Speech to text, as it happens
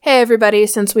Hey everybody,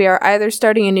 since we are either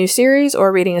starting a new series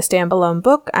or reading a standalone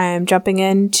book, I am jumping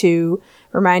in to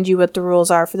remind you what the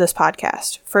rules are for this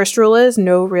podcast. First rule is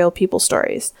no real people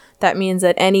stories. That means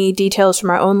that any details from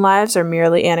our own lives are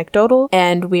merely anecdotal,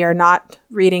 and we are not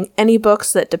reading any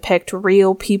books that depict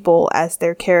real people as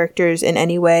their characters in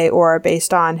any way or are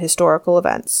based on historical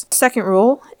events. Second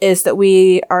rule is that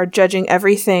we are judging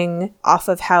everything off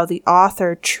of how the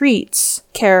author treats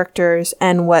characters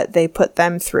and what they put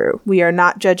them through. We are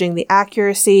not judging the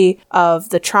accuracy of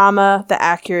the trauma, the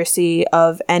accuracy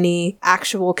of any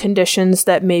actual conditions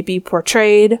that may be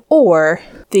portrayed, or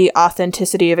the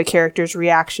authenticity of a character's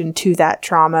reaction to that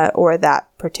trauma or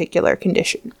that particular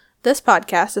condition. This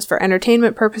podcast is for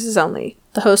entertainment purposes only.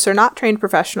 The hosts are not trained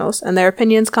professionals, and their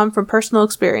opinions come from personal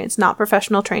experience, not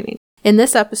professional training. In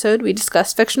this episode, we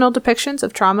discuss fictional depictions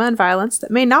of trauma and violence that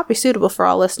may not be suitable for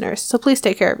all listeners, so please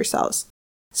take care of yourselves.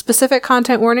 Specific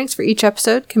content warnings for each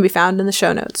episode can be found in the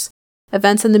show notes.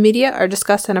 Events in the media are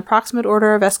discussed in approximate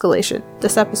order of escalation.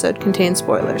 This episode contains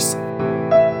spoilers.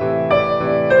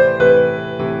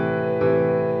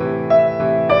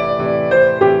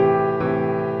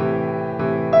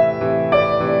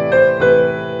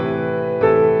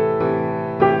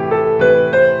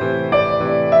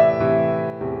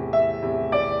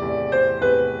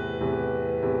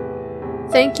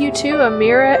 Thank you to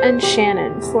Amira and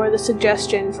Shannon for the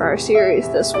suggestion for our series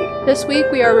this week. This week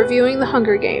we are reviewing The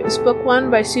Hunger Games, Book 1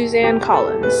 by Suzanne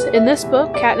Collins. In this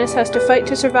book, Katniss has to fight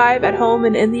to survive at home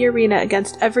and in the arena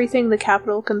against everything the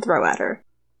Capitol can throw at her.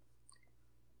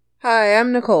 Hi,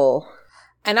 I'm Nicole.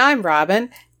 And I'm Robin,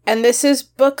 and this is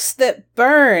Books That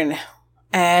Burn.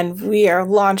 And we are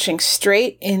launching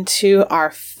straight into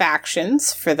our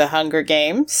factions for The Hunger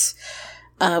Games.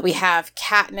 We have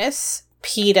Katniss,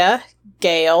 Peeta,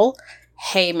 Gale,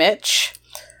 Haymitch,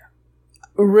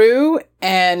 Rue,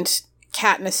 and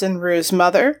Katniss and Rue's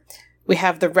mother. We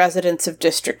have the residents of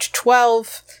District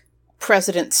 12,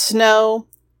 President Snow,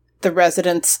 the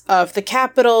residents of the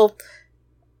Capitol,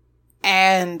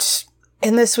 and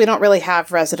in this we don't really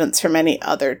have residents from any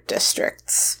other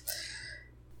districts.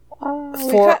 Now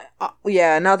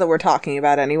that we're talking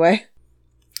about it anyway.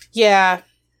 Yeah,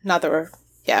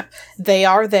 they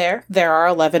are there. There are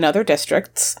 11 other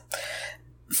districts.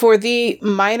 For the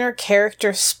minor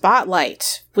character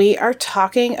spotlight, we are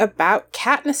talking about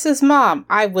Katniss's mom.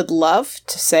 I would love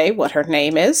to say what her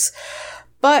name is,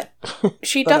 but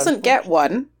she doesn't get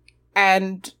one.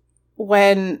 And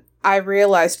when I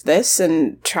realized this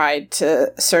and tried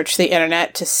to search the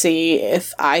internet to see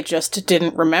if I just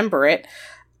didn't remember it,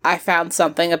 I found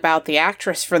something about the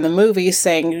actress from the movie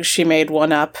saying she made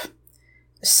one up.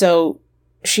 So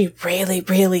she really,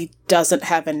 really doesn't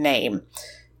have a name.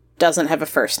 Doesn't have a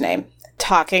first name.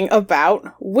 Talking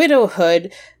about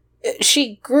widowhood,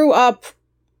 she grew up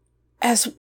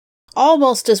as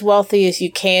almost as wealthy as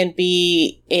you can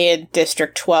be in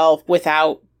District 12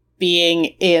 without being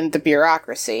in the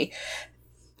bureaucracy.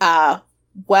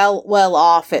 Well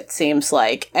off, it seems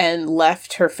like, and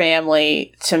left her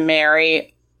family to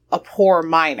marry a poor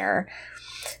miner.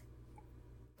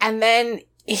 And then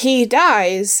he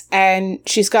dies, and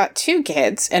she's got 2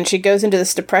 kids, and she goes into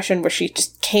this depression where she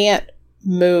just can't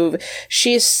move.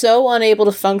 She is so unable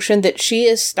to function that she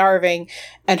is starving,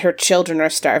 and her children are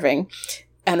starving.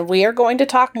 And we are going to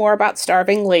talk more about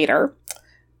starving later.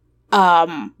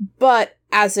 But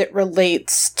as it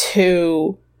relates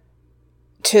to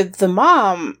the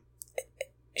mom,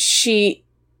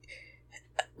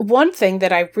 one thing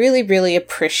that I really, really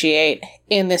appreciate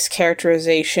in this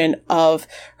characterization of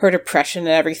her depression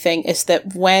and everything is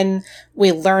that when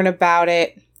we learn about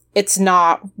it, it's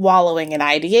not wallowing in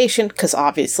ideation, because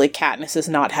obviously Katniss is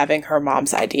not having her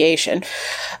mom's ideation.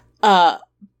 But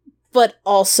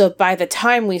also, by the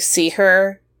time we see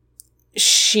her,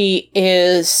 she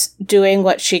is doing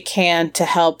what she can to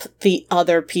help the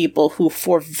other people who,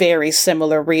 for very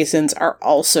similar reasons, are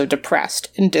also depressed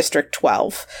in District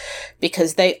 12,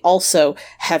 because they also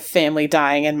have family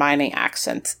dying in mining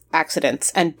accidents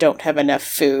and don't have enough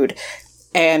food.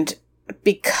 And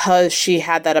because she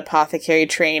had that apothecary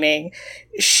training,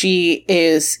 she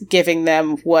is giving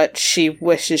them what she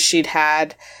wishes she'd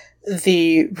had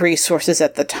the resources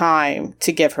at the time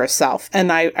to give herself. And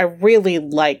I really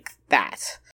like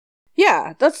that.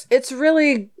 Yeah, it's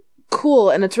really cool,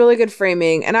 and it's really good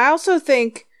framing. And I also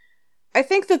think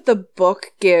that the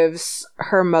book gives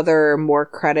her mother more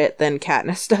credit than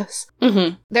Katniss does.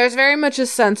 Mm-hmm. There's very much a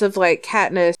sense of, like,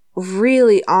 Katniss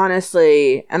really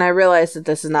honestly, and I realize that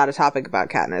this is not a topic about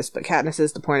Katniss, but Katniss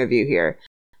is the point of view here.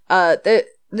 There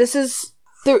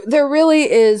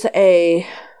really is a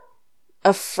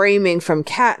framing from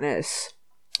Katniss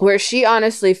where she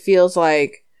honestly feels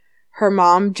like her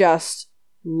mom just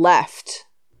left,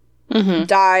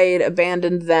 died,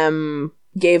 abandoned them,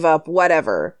 gave up,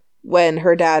 whatever, when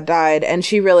her dad died, and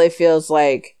she really feels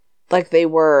like they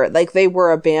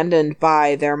were abandoned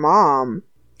by their mom.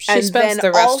 She spends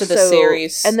the rest of the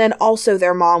series. And then also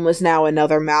their mom was now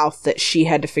another mouth that she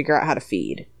had to figure out how to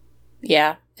feed.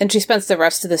 Yeah. And she spends the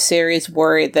rest of the series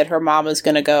worried that her mom is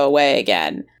going to go away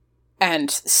again and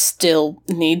still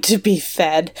need to be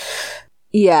fed.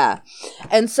 Yeah.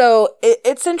 And so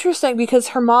it's interesting because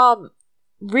her mom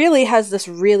really has this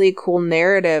really cool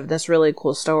narrative, this really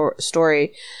cool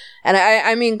story. And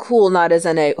I mean cool not as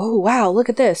in a, oh, wow, look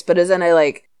at this, but as in a,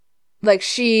 like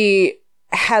she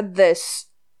had this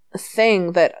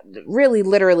thing that really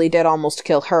literally did almost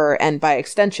kill her, and by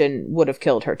extension would have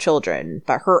killed her children,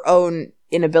 but her own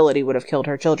inability would have killed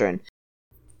her children.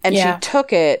 And she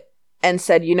took it and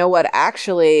said, you know what,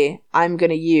 actually, I'm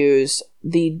going to use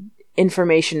the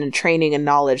information and training and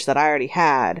knowledge that I already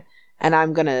had, and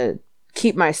I'm going to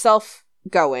keep myself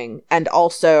going and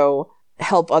also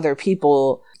help other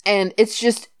people. And it's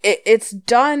just, it's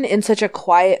done in such a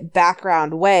quiet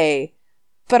background way,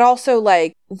 but also,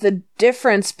 like, the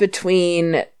difference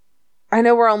between, I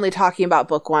know we're only talking about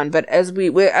book one, but as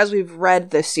we've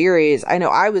read the series, I know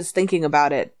I was thinking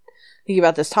about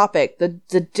this topic,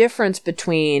 the difference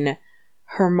between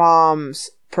her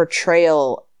mom's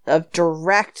portrayal of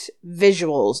direct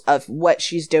visuals of what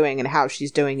she's doing and how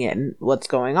she's doing it and what's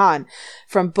going on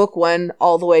from book one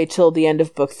all the way till the end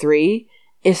of book 3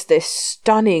 is this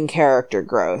stunning character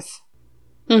growth.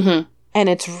 Mm-hmm. And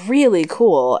it's really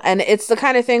cool. And it's the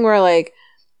kind of thing where, like,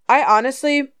 I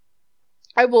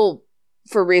will,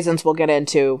 for reasons we'll get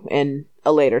into in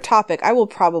a later topic, I will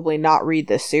probably not read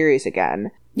this series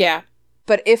again. Yeah.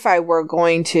 But if I were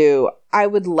going to, I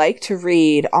would like to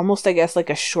read almost, I guess, like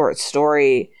a short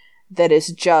story that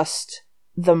is just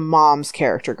the mom's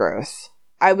character growth.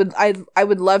 I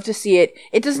would love to see it.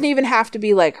 It doesn't even have to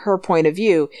be like her point of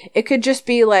view. It could just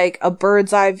be like a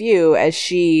bird's eye view as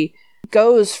she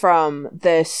goes from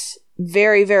this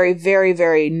very, very, very,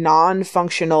 very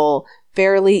non-functional,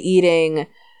 barely eating,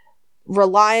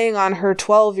 relying on her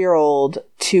 12-year-old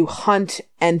to hunt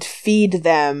and feed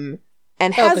them,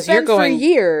 and has been for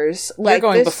years. You're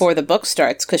going before the book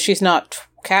starts, because she's not...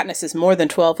 Katniss is more than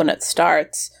 12 when it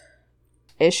starts.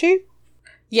 Is she?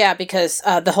 Yeah, because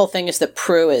the whole thing is that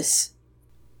Prue is...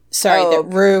 Sorry, that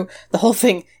Rue... The whole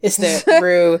thing is that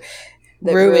Rue...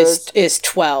 Rue is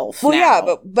 12 well, now.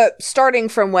 Yeah, but starting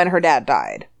from when her dad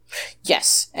died.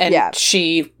 Yes, and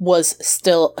she was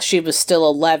still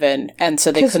 11, and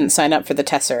so they couldn't sign up for the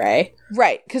Tesserae.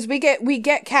 Right, because we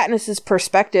get Katniss's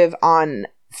perspective on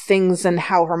things and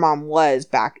how her mom was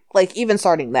back, like, even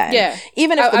starting then. Yeah.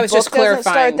 Even if the book doesn't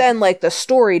start then, like, the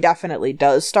story definitely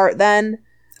does start then.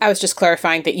 I was just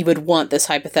clarifying that you would want this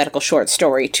hypothetical short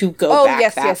story to go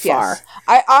back that far.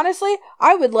 I honestly,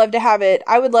 I would love to have it.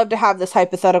 I would love to have this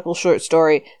hypothetical short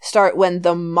story start when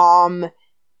the mom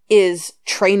is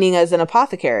training as an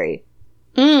apothecary.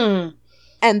 And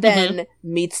then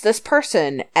meets this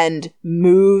person and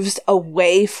moves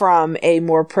away from a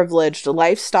more privileged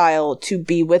lifestyle to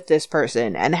be with this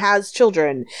person and has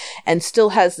children and still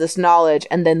has this knowledge,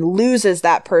 and then loses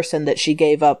that person that she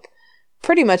gave up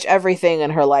pretty much everything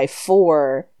in her life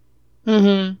for,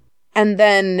 and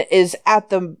then is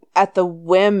at the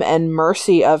whim and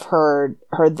mercy of her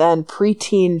then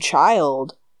preteen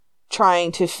child,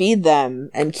 trying to feed them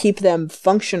and keep them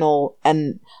functional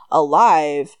and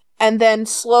alive, and then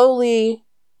slowly,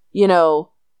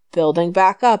 building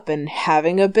back up and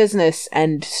having a business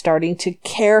and starting to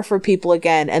care for people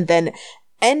again, and then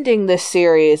ending this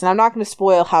series, and I'm not going to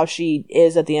spoil how she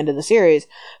is at the end of the series,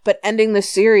 but ending the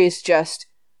series just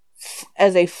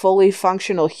as a fully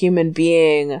functional human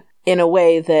being in a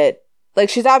way that, like,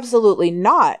 she's absolutely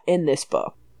not in this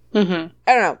book. I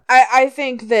don't know. I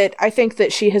think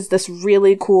that she has this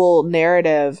really cool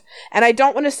narrative, and I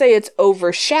don't want to say it's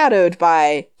overshadowed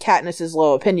by Katniss's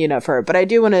low opinion of her, but I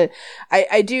do want to.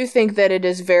 I do think that it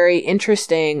is very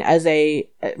interesting as a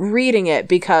reading it,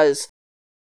 because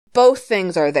both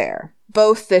things are there.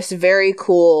 Both this very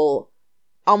cool,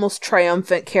 almost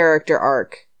triumphant character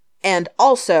arc, and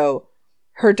also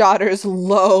her daughter's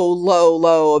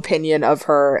low opinion of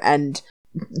her, and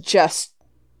just...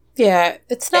 Yeah,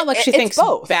 it's not like she thinks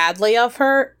both badly of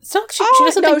her. It's not like she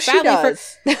doesn't think badly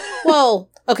does. of her. Well,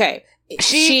 okay.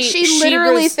 She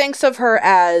literally thinks of her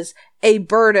as a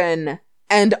burden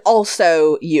and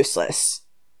also useless.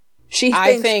 She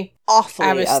thinks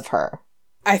awfully of her.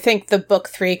 I think the book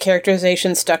 3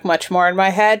 characterization stuck much more in my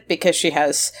head because she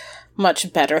has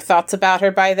much better thoughts about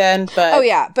her by then.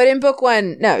 But but in book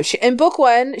 1, no. In book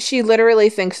 1, she literally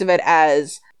thinks of it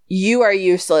as, you are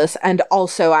useless, and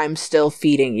also I'm still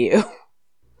feeding you.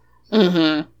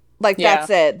 Mm-hmm. Like, Yeah. that's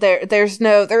it.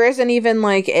 There isn't even,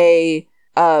 like, a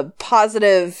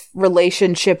positive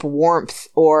relationship warmth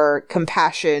or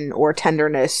compassion or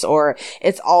tenderness, or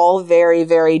it's all very,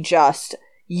 very just,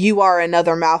 you are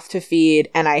another mouth to feed,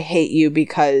 and I hate you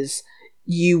because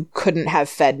you couldn't have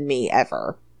fed me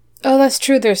ever. Oh, that's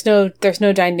true. There's no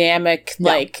dynamic, No,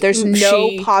 like... there's no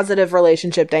positive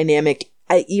relationship dynamic,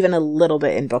 even a little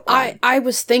bit in book one. I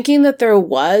was thinking that there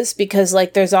was, because,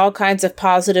 like, there's all kinds of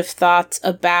positive thoughts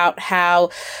about how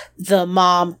the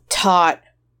mom taught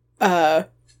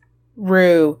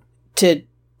Rue to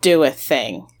do a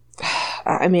thing.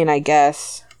 I mean, I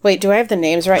guess. Wait, do I have the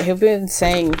names right? Who've been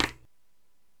saying...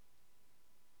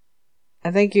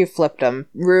 I think you flipped them.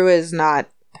 Rue is not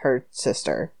her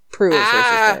sister. Prue is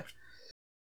her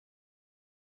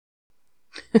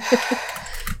sister.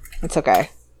 It's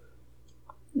okay.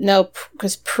 No,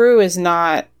 because Prue is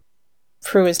not...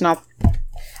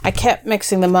 I kept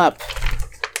mixing them up.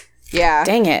 Yeah.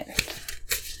 Dang it.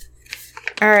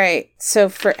 Alright, so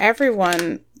for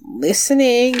everyone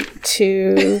listening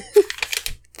to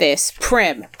this,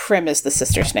 Prim is the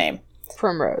sister's name.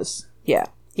 Primrose. Yeah.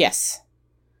 Yes.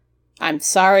 I'm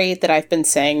sorry that I've been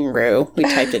saying Rue. We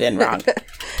typed it in wrong.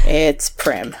 It's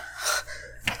Prim.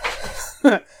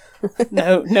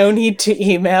 No need to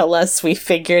email us. We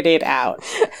figured it out.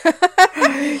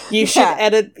 You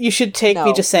should take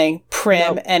me just saying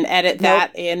Prim and edit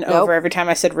that in over every time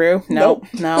I said Rue. Nope.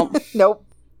 Nope.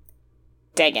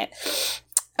 Dang it.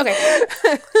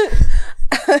 Okay.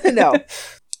 No.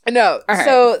 All right.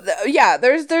 So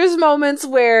there's moments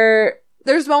where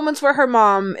her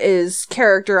mom is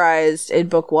characterized in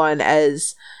book one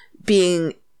as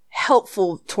being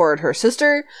helpful toward her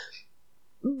sister.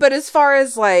 But as far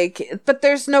as, like, but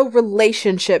there's no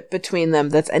relationship between them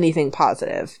that's anything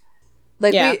positive.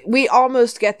 Like, we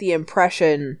almost get the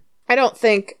impression, I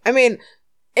mean,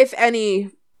 if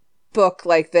any book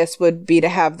like this would be to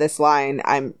have this line,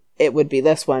 it would be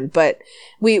this one. But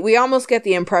we almost get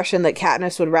the impression that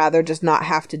Katniss would rather just not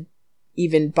have to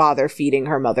even bother feeding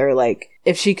her mother. Like,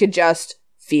 if she could just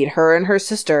feed her and her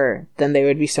sister, then they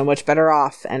would be so much better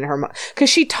off. And her mom, because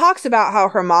she talks about how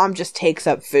her mom just takes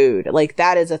up food. Like,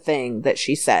 that is a thing that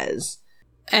she says.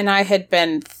 And I had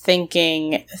been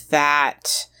thinking that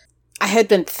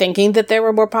there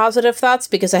were more positive thoughts,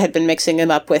 because I had been mixing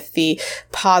them up with the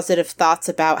positive thoughts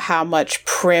about how much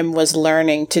Prim was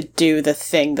learning to do the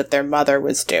thing that their mother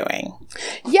was doing.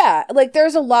 Yeah, like,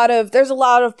 there's a lot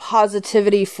of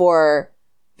positivity for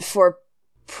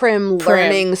Prim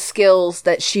learning skills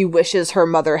that she wishes her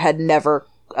mother had never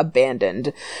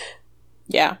abandoned.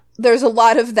 Yeah. There's a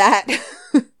lot of that.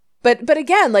 But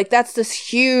again, like, that's this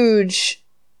huge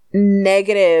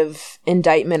negative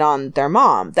indictment on their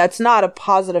mom. That's not a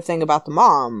positive thing about the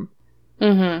mom.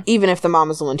 Mm-hmm. Even if the mom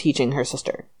is the one teaching her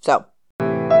sister. So.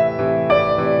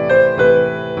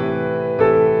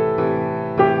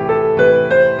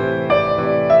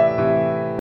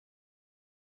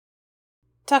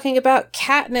 Talking about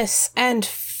Katniss and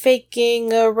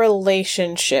faking a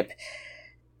relationship.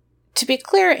 To be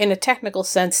clear, in a technical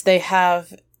sense, they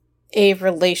have a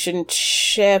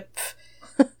relationship,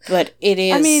 but it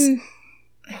is... I mean...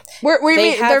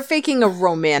 they're faking a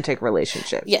romantic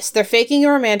relationship. Yes, they're faking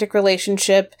a romantic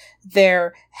relationship.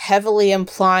 They're heavily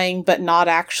implying but not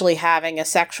actually having a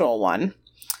sexual one.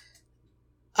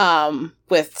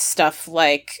 With stuff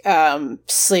like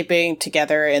sleeping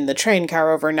together in the train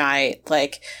car overnight,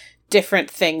 like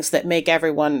different things that make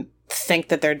everyone think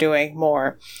that they're doing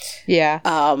more. Yeah.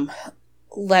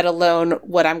 Let alone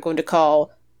what I'm going to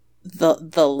call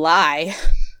the lie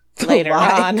later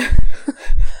on.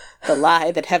 The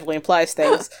lie that heavily implies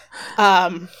things.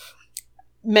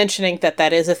 Mentioning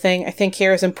that is a thing, I think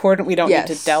here is important. We don't need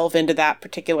to delve into that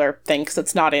particular thing because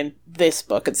it's not in this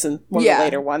book. It's in one of the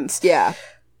later ones. Yeah.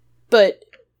 But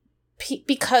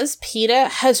because Peeta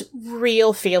has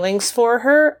real feelings for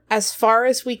her, as far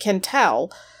as we can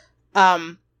tell,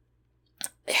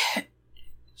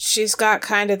 she's got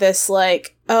kind of this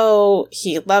like, oh,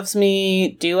 he loves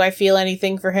me. Do I feel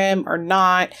anything for him or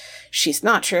not? She's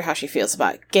not sure how she feels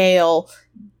about Gale.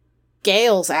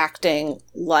 Gale's acting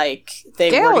like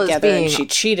they were together and she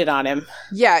cheated on him.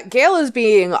 Yeah, Gale is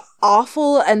being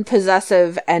awful and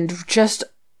possessive and just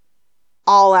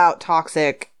all out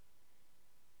toxic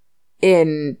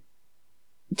in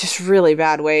just really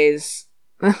bad ways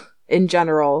in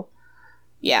general.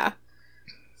 Yeah.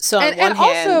 So on and one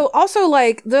hand, also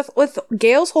like with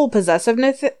Gale's whole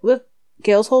possessiveness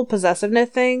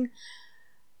thing,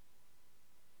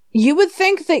 you would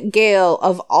think that Gale,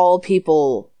 of all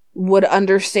people, would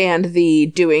understand the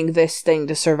doing this thing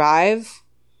to survive.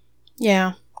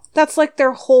 Yeah. That's like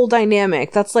their whole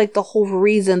dynamic. That's like the whole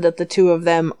reason that the two of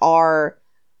them are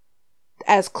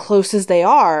as close as they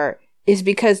are, is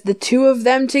because the two of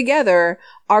them together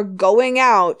are going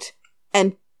out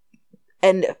and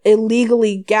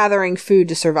illegally gathering food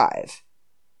to survive.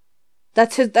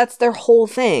 That's their whole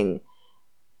thing.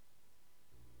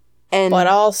 But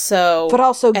also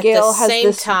Gale has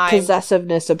this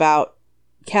possessiveness about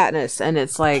Katniss, and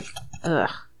it's like, ugh.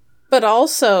 But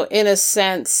also, in a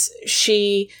sense,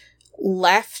 she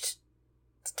left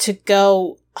to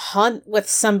go hunt with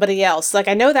somebody else. Like,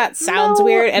 I know that sounds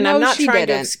weird, and I'm not trying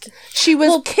to... She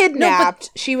was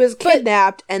kidnapped. She was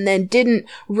kidnapped and then didn't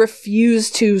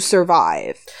refuse to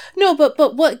survive. No,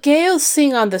 but what Gale's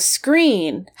seeing on the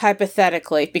screen,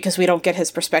 hypothetically, because we don't get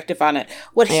his perspective on it,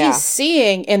 what he's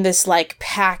seeing in this, like,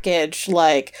 package,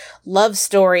 like, love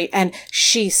story, and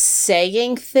she's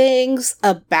saying things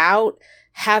about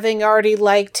having already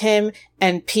liked him,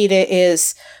 and Peeta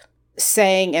is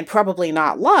saying, and probably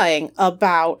not lying,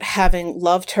 about having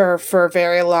loved her for a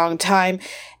very long time.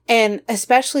 And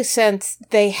especially since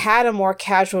they had a more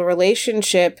casual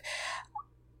relationship,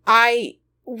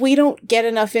 we don't get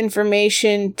enough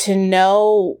information to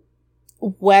know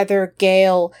whether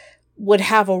Gale would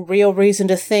have a real reason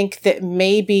to think that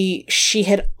maybe she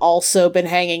had also been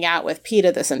hanging out with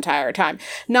Peeta this entire time.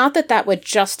 Not that that would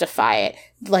justify it.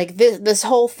 Like, this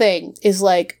whole thing is,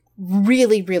 like,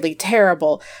 really, really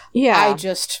terrible. Yeah. I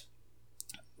just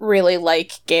really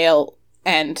like Gale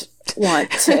and want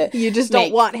to... You just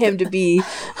don't want him to be...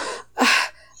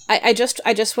 I just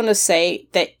want to say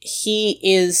that he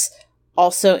is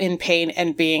also in pain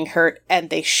and being hurt,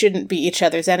 and they shouldn't be each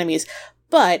other's enemies.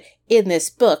 But in this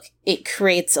book, it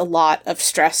creates a lot of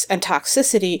stress and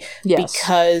toxicity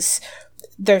because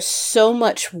there's so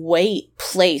much weight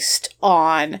placed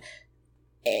on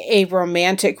a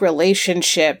romantic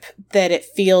relationship that it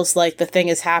feels like the thing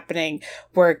is happening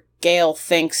where Gale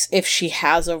thinks if she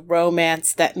has a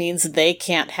romance, that means they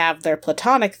can't have their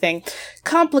platonic thing.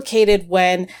 Complicated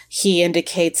when he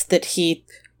indicates that he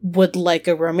would like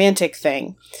a romantic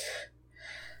thing.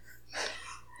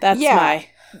 That's my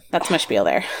spiel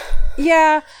there.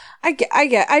 Yeah,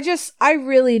 I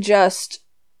really just,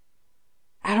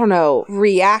 I don't know,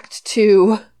 react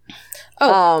to...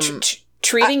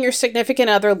 treating your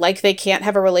significant other like they can't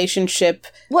have a relationship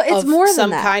it's more than some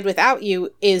that. kind without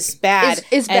you is bad.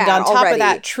 Is bad and on top already. of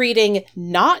that, treating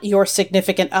not your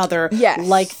significant other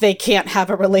like they can't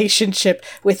have a relationship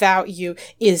without you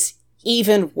is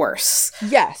even worse.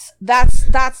 Yes,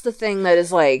 that's the thing that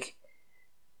is like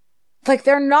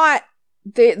they're not,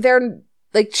 they're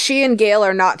like, she and Gale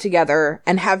are not together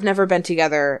and have never been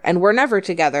together and were never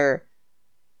together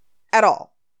at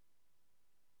all.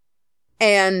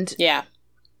 And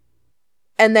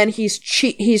and then he's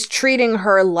treating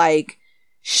her like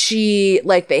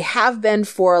they have been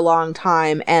for a long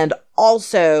time, and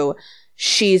also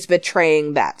she's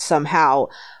betraying that somehow.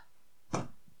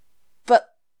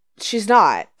 But she's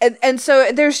not. And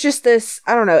so there's just this,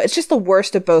 I don't know, it's just the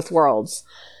worst of both worlds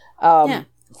for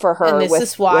her with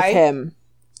him.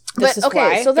 This is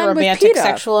why so the romantic,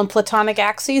 sexual, and platonic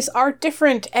axes are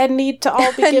different and need to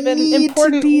all be given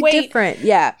important weight. Different.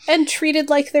 And treated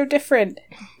like they're different.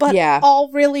 But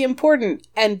all really important.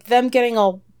 And them getting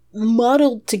all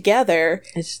muddled together.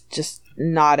 It's just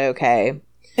not okay.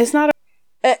 It's not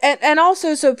and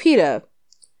also, so Peeta,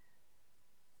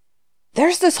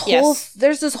 there's this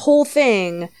whole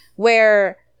thing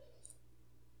where,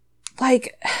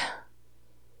 like,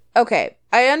 okay,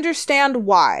 I understand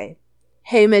why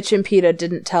Haymitch and Peeta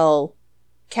didn't tell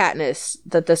Katniss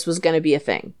that this was going to be a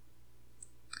thing.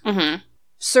 Mm-hmm.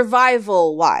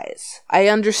 Survival-wise, I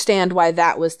understand why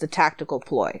that was the tactical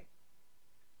ploy.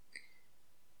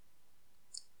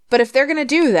 But if they're going to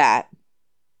do that,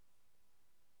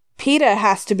 Peeta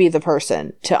has to be the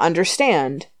person to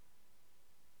understand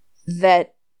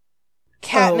that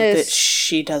Katniss... that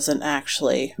she doesn't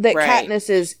actually... That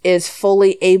Katniss is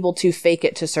fully able to fake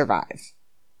it to survive.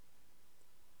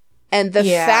 And the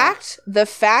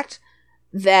fact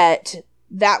that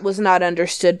was not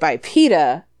understood by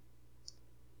Peeta...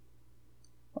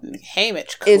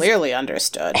 Haymitch clearly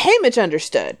understood. Haymitch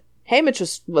understood.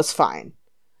 Haymitch was fine.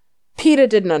 Peeta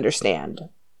didn't understand.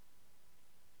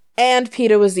 And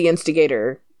Peeta was the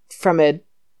instigator from a,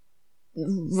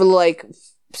 like,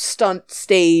 stunt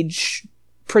stage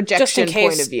projection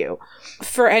point of view.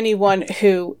 For anyone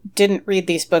who didn't read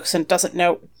these books and doesn't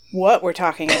know what we're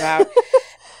talking about...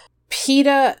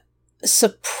 Peeta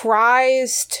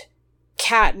surprised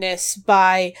Katniss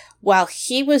by, while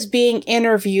he was being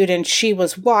interviewed and she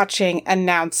was watching,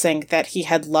 announcing that he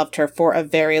had loved her for a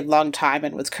very long time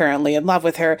and was currently in love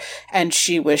with her, and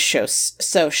she was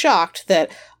so shocked that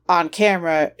on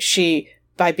camera she,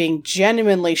 by being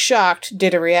genuinely shocked,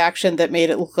 did a reaction that made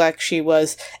it look like she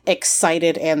was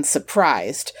excited and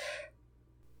surprised.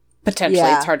 Potentially,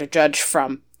 It's hard to judge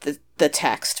from the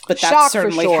text, but that's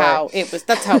certainly how it was.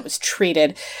 That's how it was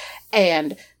treated.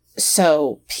 And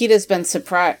so Peeta's been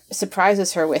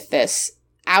surprises her with this.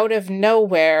 Out of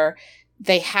nowhere,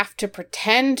 they have to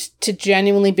pretend to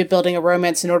genuinely be building a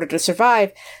romance in order to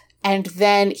survive. And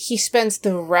then he spends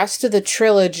the rest of the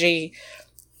trilogy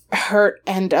hurt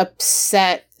and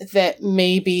upset that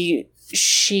maybe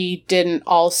she didn't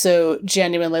also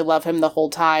genuinely love him the whole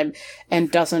time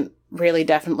and doesn't really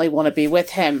definitely want to be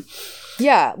with him.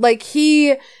 Yeah, like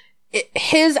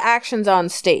his actions on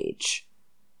stage,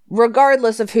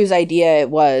 regardless of whose idea it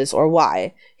was or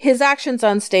why, his actions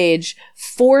on stage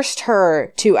forced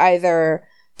her to either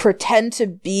pretend to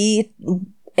be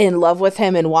in love with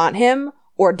him and want him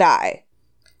or die.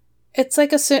 It's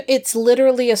like it's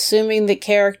literally assuming that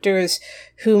characters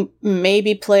who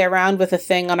maybe play around with a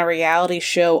thing on a reality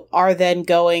show are then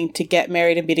going to get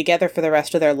married and be together for the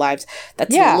rest of their lives.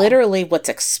 That's literally what's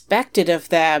expected of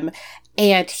them.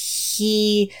 And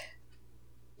he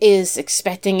is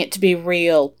expecting it to be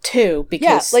real too,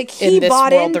 because in this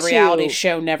world, the reality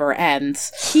show never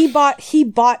ends. He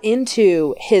bought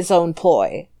into his own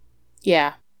ploy.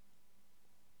 Yeah.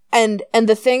 And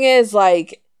the thing is,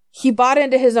 like, he bought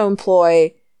into his own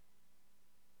ploy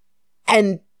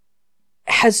and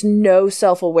has no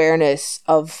self-awareness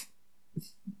of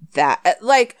that.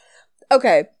 Like,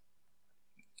 okay.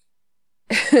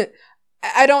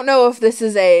 I don't know if this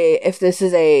is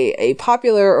a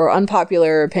popular or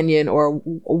unpopular opinion or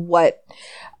what.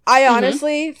 I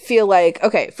honestly feel like,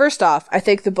 okay, first off, I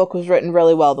think the book was written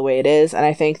really well the way it is, and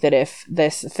I think that if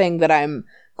this thing that I'm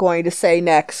going to say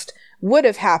next would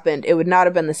have happened, it would not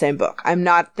have been the same book. I'm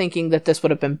not thinking that this would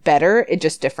have been better, it's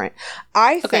just different.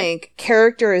 I think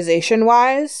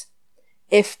characterization-wise,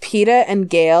 if Peeta and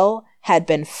Gale had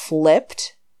been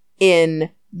flipped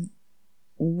in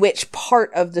which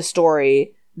part of the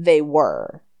story they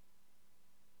were,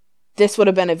 this would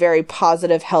have been a very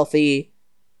positive, healthy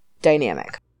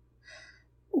dynamic.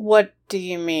 What do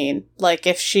you mean? Like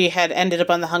if she had ended up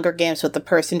on the Hunger Games with the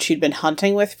person she'd been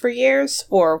hunting with for years?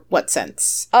 Or what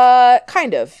sense?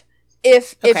 Kind of.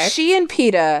 If she and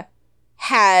Peeta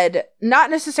had not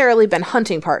necessarily been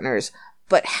hunting partners,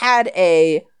 but had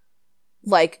a,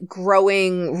 like,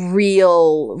 growing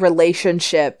real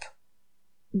relationship,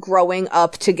 growing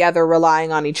up together,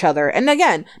 relying on each other. And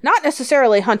again, not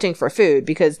necessarily hunting for food,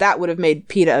 because that would have made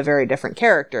Peeta a very different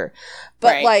character.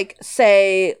 But like,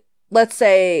 let's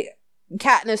say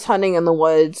Katniss hunting in the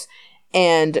woods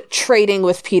and trading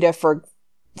with Peeta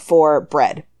for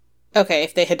bread. Okay,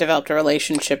 if they had developed a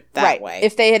relationship that way.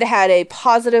 If they had had a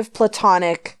positive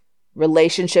platonic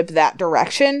relationship that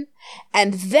direction,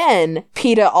 and then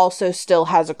Peeta also still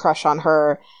has a crush on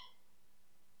her,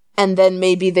 and then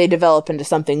maybe they develop into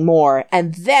something more.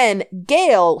 And then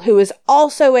Gale, who is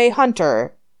also a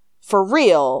hunter, for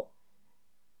real,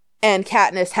 and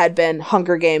Katniss had been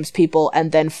Hunger Games people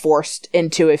and then forced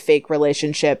into a fake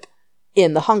relationship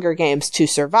in the Hunger Games to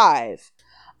survive.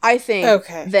 I think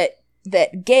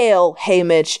that Gale,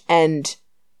 Haymitch, and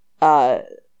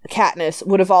Katniss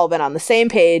would have all been on the same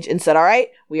page and said, all right,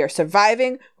 we are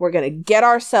surviving. We're going to get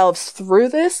ourselves through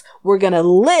this. We're going to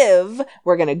live.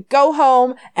 We're going to go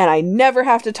home. And I never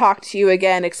have to talk to you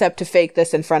again except to fake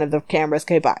this in front of the cameras.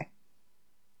 Okay, bye.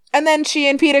 And then she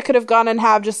and Peeta could have gone and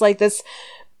have just like this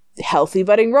healthy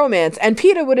budding romance. And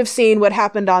Peeta would have seen what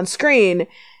happened on screen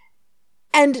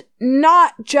and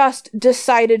not just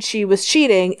decided she was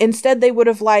cheating. Instead, they would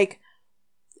have like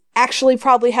actually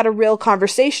probably had a real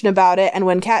conversation about it. And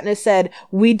when Katniss said,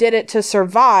 we did it to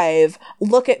survive,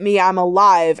 look at me, I'm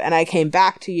alive, and I came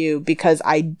back to you because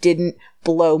I didn't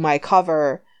blow my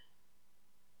cover,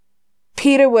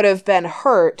 Peeta would have been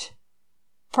hurt,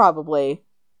 probably,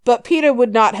 but Peeta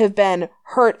would not have been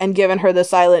hurt and given her the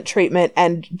silent treatment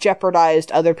and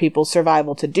jeopardized other people's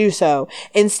survival to do so.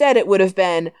 Instead, it would have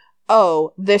been,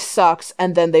 oh, this sucks,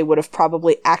 and then they would have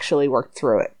probably actually worked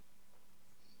through it.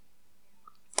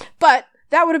 But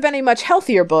that would have been a much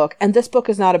healthier book, and this book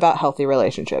is not about healthy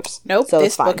relationships. Nope, so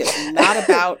this book is not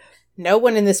about... No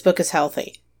one in this book is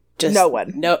healthy. Just no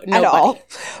one. Nobody. At all.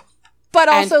 But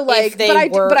also, like, but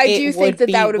I do think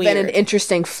that would have been an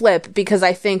interesting flip, because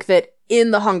I think that in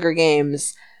the Hunger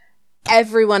Games,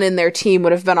 everyone in their team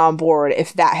would have been on board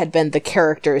if that had been the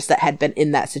characters that had been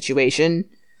in that situation.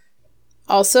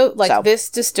 Also, this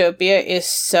dystopia is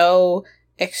so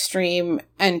extreme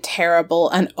and terrible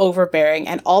and overbearing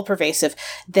and all-pervasive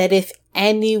that if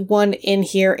anyone in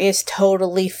here is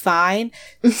totally fine,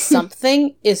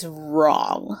 something is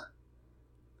wrong.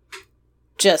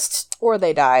 Or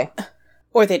they die.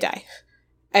 Or they die.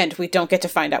 And we don't get to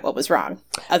find out what was wrong,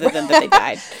 other than that they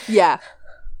died. Yeah.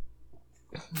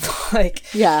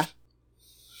 Yeah.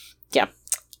 Yeah.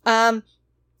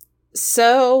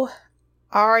 So,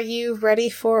 are you ready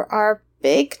for our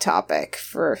big topic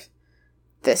for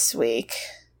this week?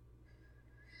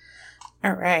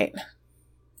 All right.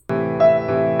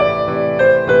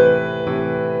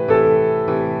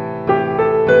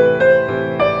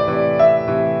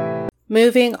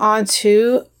 Moving on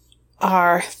to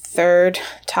our third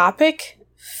topic,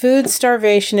 food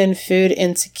starvation and food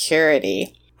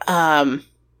insecurity.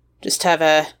 Just have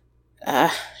a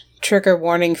trigger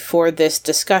warning for this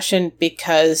discussion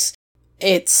because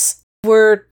this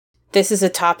is a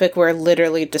topic where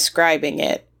literally describing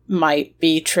it might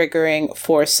be triggering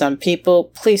for some people.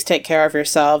 Please take care of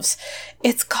yourselves.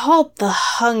 It's called The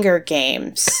Hunger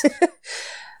Games.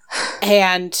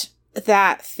 And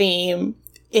that theme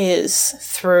is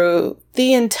through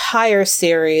the entire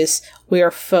series. We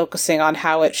are focusing on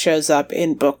how it shows up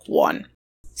in book 1.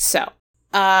 So,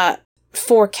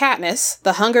 for Katniss,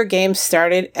 the Hunger Games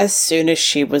started as soon as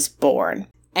she was born.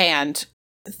 And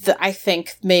I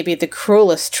think maybe the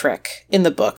cruelest trick in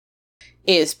the book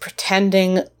is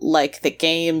pretending like the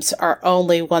games are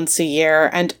only once a year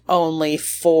and only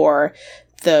for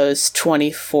those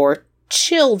 24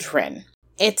 children.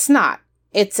 It's not.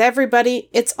 It's everybody,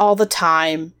 it's all the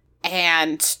time,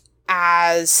 and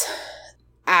as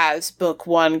book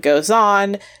 1 goes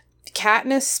on,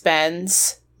 Katniss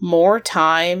spends more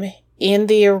time in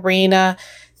the arena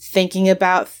thinking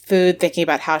about food, thinking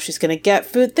about how she's going to get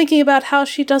food, thinking about how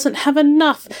she doesn't have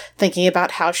enough, thinking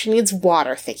about how she needs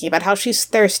water, thinking about how she's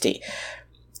thirsty,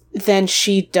 than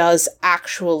she does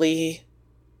actually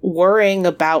worrying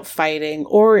about fighting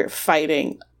or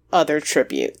fighting other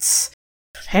tributes.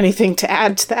 Anything to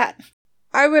add to that?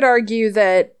 I would argue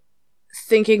that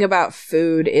thinking about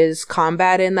food is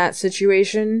combat in that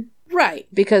situation. Right.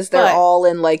 Because they're all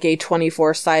in like a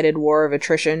 24-sided war of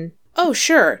attrition. Oh,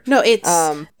 sure. No, it's...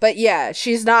 But yeah,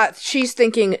 she's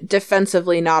thinking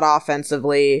defensively, not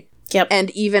offensively. Yep.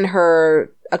 And even a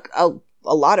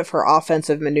lot of her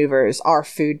offensive maneuvers are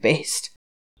food-based.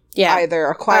 Yeah. Either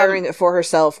acquiring it for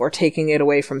herself or taking it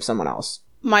away from someone else.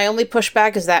 My only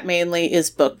pushback is that mainly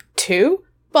is book 2,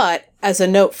 but as a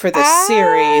note for this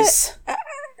series...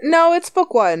 no, it's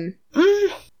book 1.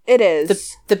 It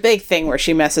is. The big thing where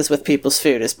she messes with people's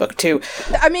food is book 2.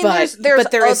 I mean, but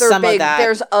there is some of that.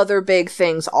 There's other big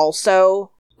things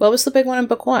also. What was the big one in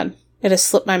book 1? It has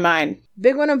slipped my mind.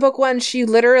 Big one in book 1, she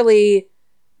literally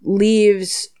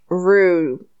leaves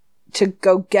Rue to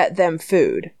go get them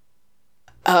food.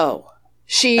 Oh.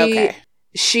 She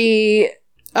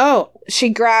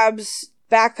grabs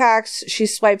backpacks, she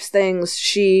swipes things,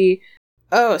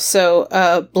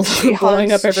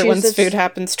 blowing up everyone's food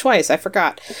happens twice. I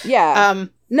forgot. Yeah.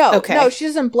 No, she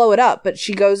doesn't blow it up, but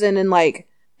she goes in and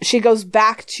she goes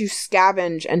back to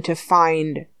scavenge and to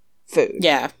find food.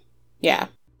 Yeah. Yeah.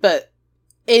 But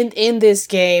in this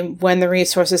game, when the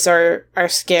resources are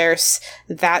scarce,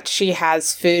 that she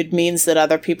has food means that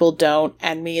other people don't,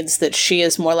 and means that she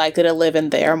is more likely to live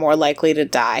and they are more likely to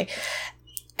die.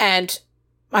 And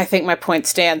I think my point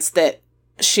stands that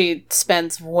she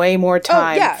spends way more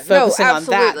time focusing on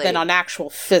that than on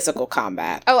actual physical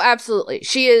combat. Oh, absolutely.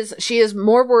 She is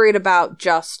more worried about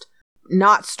just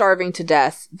not starving to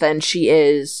death than she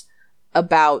is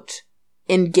about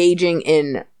engaging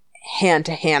in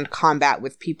hand-to-hand combat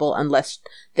with people unless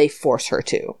they force her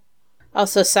to.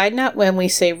 Also, side note, when we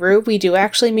say Rue, we do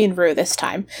actually mean Rue this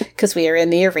time, because we are in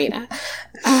the arena.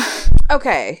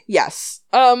 Okay, yes.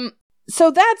 So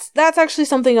that's actually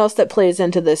something else that plays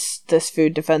into this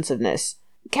food defensiveness.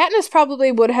 Katniss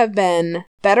probably would have been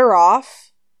better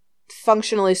off,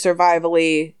 functionally,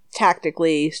 survivally,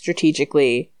 tactically,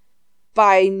 strategically,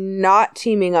 by not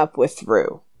teaming up with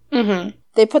Rue. Mm-hmm.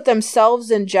 They put themselves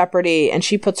in jeopardy, and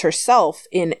she puts herself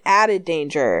in added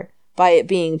danger by it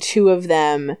being 2 of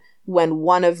them when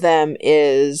one of them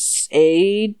is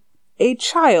a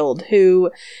child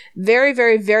who very,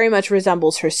 very, very much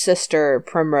resembles her sister,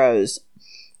 Primrose.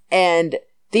 And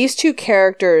these 2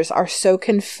 characters are so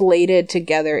conflated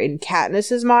together in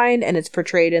Katniss's mind, and it's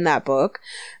portrayed in that book,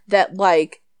 that,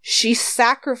 she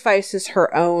sacrifices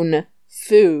her own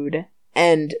food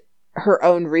and her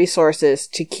own resources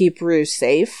to keep Rue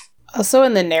safe. Also,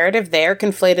 in the narrative, they are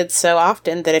conflated so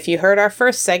often that if you heard our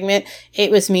first segment,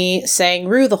 it was me saying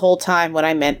Rue the whole time when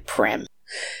I meant Prim.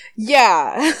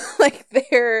 Yeah, like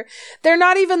they're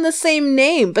not even the same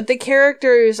name, but the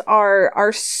characters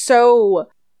are so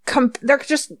they're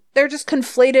just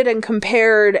conflated and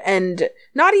compared, and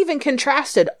not even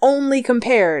contrasted, only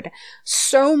compared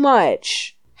so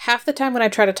much. Half the time when I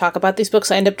try to talk about these books,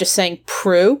 I end up just saying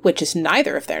Prue, which is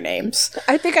neither of their names.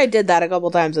 I think I did that a couple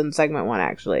times in segment 1,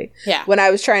 actually. Yeah. When I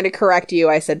was trying to correct you,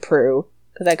 I said Prue,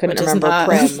 because I couldn't remember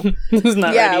Prim.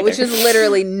 Yeah, right, which is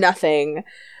literally nothing.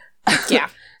 Yeah.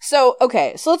 So,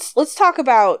 okay, so let's talk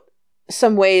about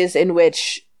some ways in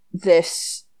which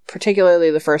this,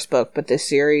 particularly the first book, but this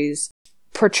series,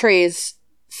 portrays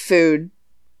food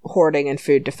hoarding and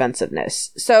food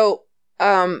defensiveness. So,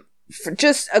 for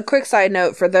just a quick side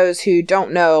note for those who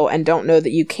don't know and don't know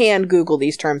that you can Google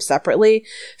these terms separately,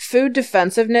 food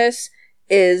defensiveness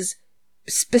is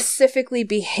specifically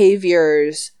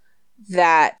behaviors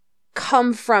that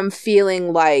come from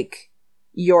feeling like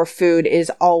your food is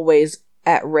always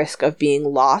at risk of being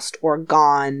lost or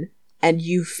gone, and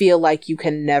you feel like you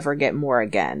can never get more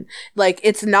again. Like,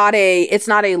 it's not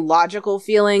a logical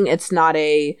feeling. It's not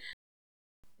a,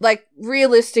 like,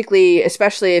 realistically,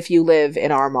 especially if you live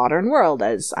in our modern world,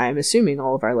 as I'm assuming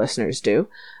all of our listeners do.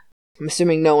 I'm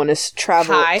assuming no one is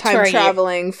time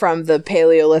traveling from the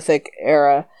Paleolithic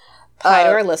era. Hi to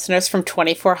our listeners from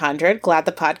 2400. Glad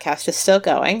the podcast is still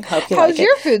going. Hope you like it. How's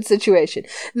your food situation?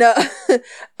 No,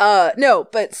 no,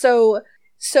 but so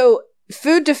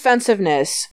food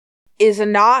defensiveness is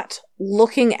not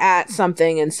looking at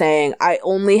something and saying, I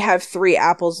only have 3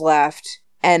 apples left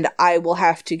and I will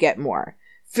have to get more.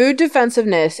 Food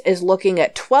defensiveness is looking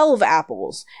at 12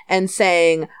 apples and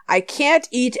saying, I can't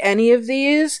eat any of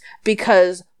these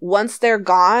because once they're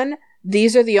gone,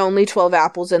 these are the only 12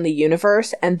 apples in the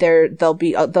universe, and they'll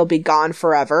be gone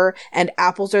forever, and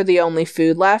apples are the only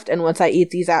food left, and once I eat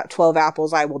these 12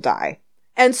 apples, I will die.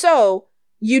 And so,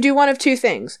 you do one of 2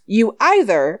 things. You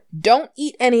either don't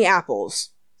eat any apples,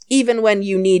 even when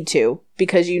you need to,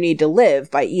 because you need to live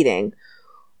by eating,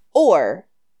 or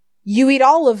you eat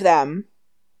all of them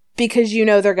because you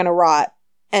know they're going to rot,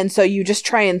 and so you just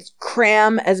try and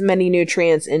cram as many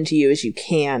nutrients into you as you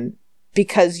can,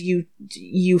 because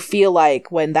you feel like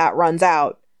when that runs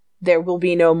out, there will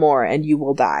be no more and you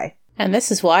will die. And this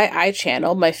is why I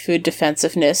channel my food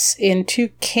defensiveness into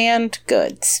canned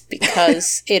goods,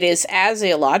 because it is as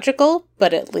illogical,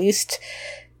 but at least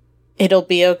it'll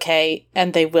be okay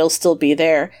and they will still be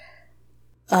there.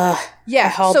 Yeah, I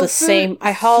hauled so the same.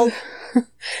 I hauled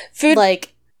food.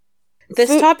 Like, this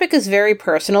topic is very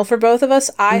personal for both of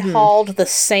us. I hauled the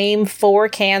same 4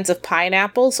 cans of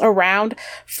pineapples around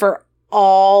for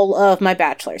all of my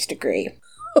bachelor's degree.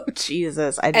 Oh,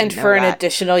 Jesus. I didn't know And for that. an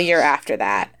additional year after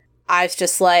that. I was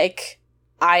just like,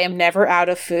 I am never out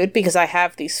of food because I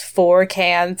have these 4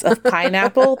 cans of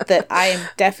pineapple that I am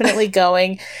definitely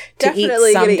going to eat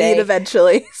someday. Gonna eat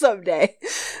eventually, someday.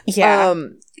 Yeah.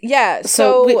 Yeah,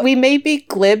 so we may be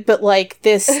glib, but like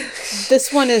this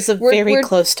one is a very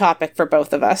close topic for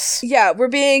both of us. Yeah, we're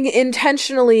being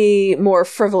intentionally more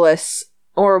frivolous,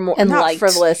 or more and not light.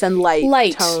 Frivolous and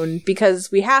light tone,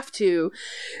 because we have to.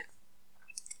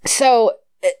 So,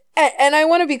 and I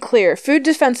want to be clear, food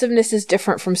defensiveness is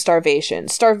different from starvation.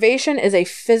 Starvation is a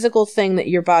physical thing that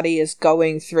your body is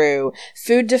going through.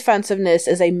 Food defensiveness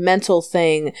is a mental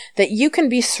thing that you can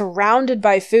be surrounded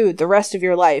by food the rest of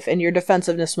your life and your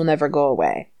defensiveness will never go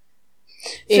away.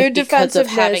 Food defensiveness, because of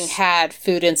having had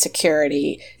food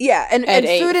insecurity. Yeah, and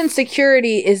food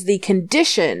insecurity is the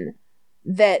condition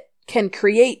that can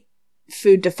create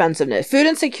food defensiveness. Food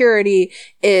insecurity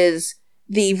is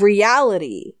the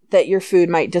reality that your food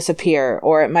might disappear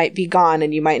or it might be gone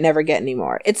and you might never get any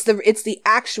more. It's the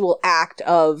actual act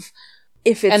of,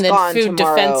 if it's gone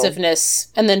tomorrow.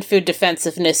 And then food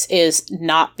defensiveness is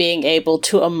not being able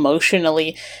to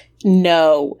emotionally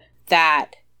know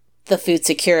that the food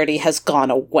security has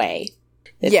gone away.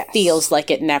 It feels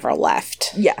like it never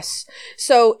left. Yes.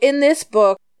 So in this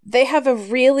book, they have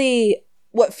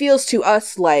what feels to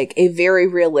us like a very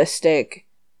realistic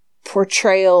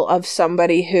portrayal of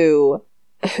somebody who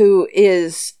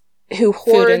hoards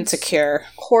food insecure,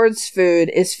 hoards food,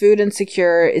 is food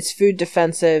insecure, is food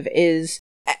defensive,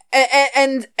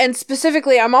 and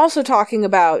specifically I'm also talking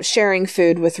about sharing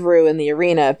food with Rue in the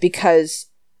arena, because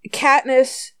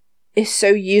Katniss is so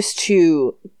used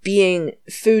to being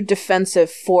food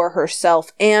defensive for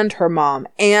herself and her mom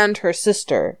and her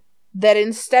sister that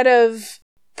instead of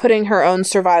putting her own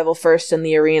survival first in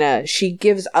the arena, she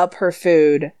gives up her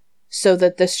food so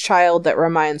that this child that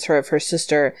reminds her of her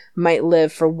sister might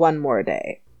live for one more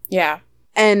day. Yeah.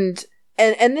 And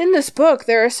in this book,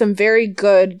 there are some very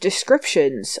good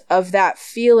descriptions of that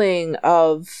feeling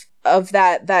of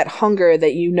that hunger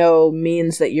that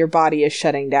means that your body is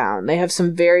shutting down. They have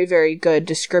some very, very good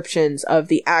descriptions of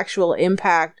the actual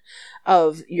impact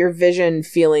of your vision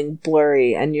feeling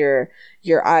blurry and your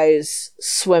eyes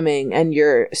swimming and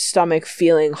your stomach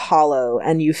feeling hollow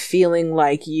and you feeling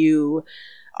like you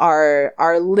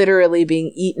are literally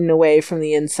being eaten away from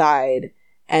the inside,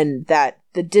 and that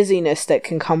the dizziness that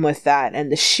can come with that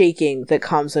and the shaking that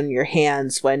comes on your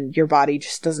hands when your body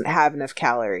just doesn't have enough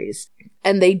calories.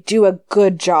 And they do a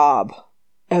good job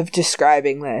of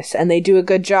describing this. And they do a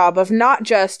good job of not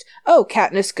just, oh,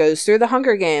 Katniss goes through the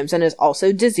Hunger Games and is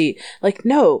also dizzy. Like,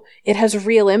 no, it has a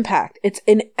real impact. It's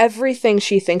in everything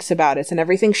she thinks about. It's in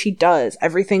everything she does.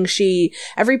 Every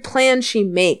plan she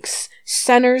makes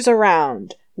centers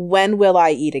around, when will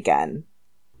I eat again?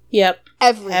 Yep.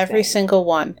 Everything. Every single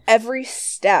one. Every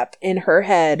step in her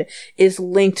head is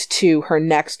linked to her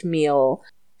next meal.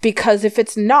 Because if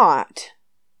it's not,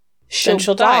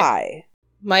 she'll die.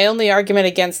 My only argument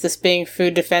against this being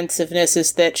food defensiveness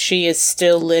is that she is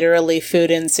still literally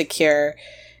food insecure.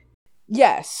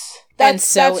 Yes.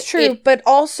 That's true. But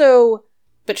also...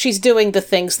 But she's doing the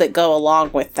things that go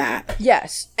along with that.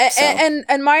 Yes.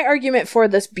 And my argument for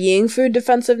this being food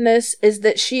defensiveness is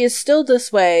that she is still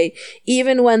this way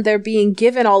even when they're being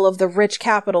given all of the rich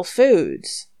capital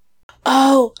foods.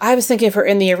 Oh, I was thinking of her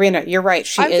in the arena. You're right.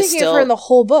 I'm thinking of her in the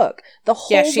whole book.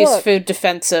 She's food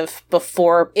defensive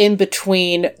in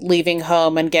between leaving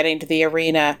home and getting to the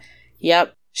arena.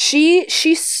 Yep. She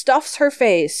stuffs her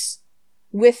face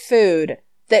with food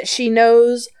that she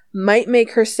knows might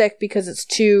make her sick because it's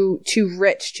too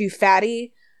rich, too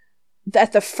fatty,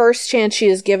 at the first chance she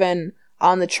is given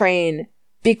on the train,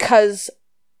 because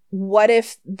what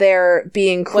if they're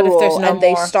being cruel and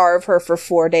they starve her for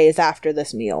 4 days after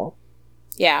this meal?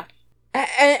 Yeah.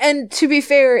 And to be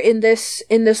fair, in this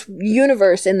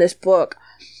universe, in this book,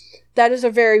 that is a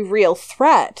very real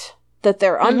threat that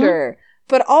they're under,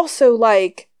 but also,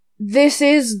 like, this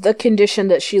is the condition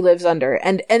that she lives under,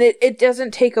 and it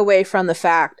doesn't take away from the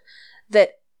fact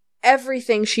that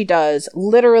everything she does,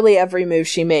 literally every move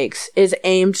she makes, is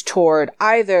aimed toward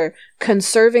either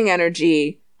conserving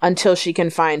energy until she can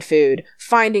find food,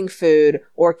 finding food,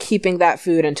 or keeping that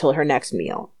food until her next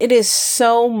meal. It is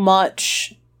so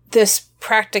much this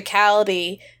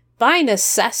practicality by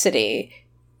necessity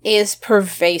is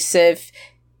pervasive.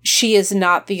 She is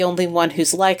not the only one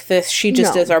who's like this. She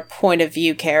just is our point of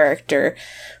view character.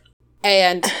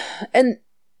 And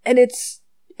it's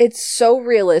so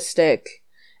realistic.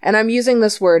 And I'm using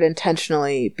this word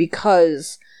intentionally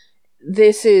because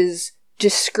this is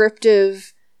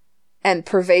descriptive and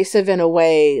pervasive in a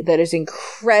way that is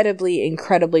incredibly,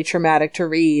 incredibly traumatic to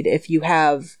read if you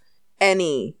have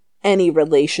any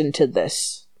relation to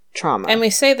this trauma. And we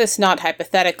say this not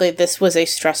hypothetically. This was a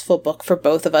stressful book for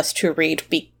both of us to read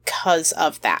because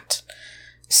of that.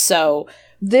 So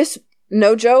this,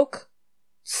 no joke,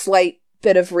 slight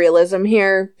bit of realism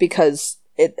here, because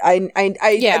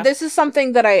this is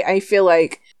something that I feel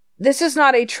like this is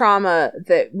not a trauma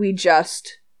that we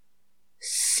just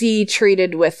see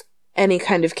treated with any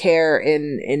kind of care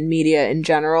in media in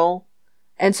general.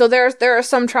 And so there are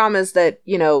some traumas that,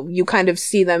 you kind of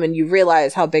see them and you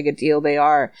realize how big a deal they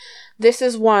are. This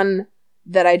is one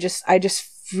that I just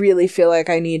really feel like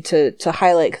I need to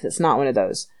highlight because it's not one of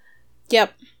those.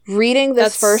 Yep. Reading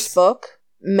this first book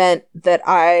meant that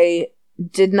I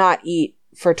did not eat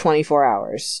for 24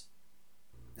 hours.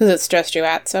 Because it stressed you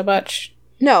out so much?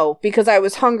 No, because I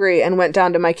was hungry and went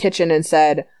down to my kitchen and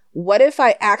said, what if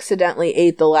I accidentally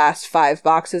ate the last 5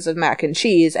 boxes of mac and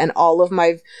cheese and all of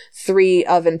my 3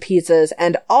 oven pizzas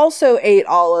and also ate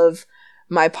all of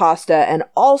my pasta and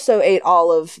also ate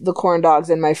all of the corn dogs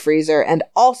in my freezer and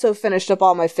also finished up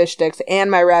all my fish sticks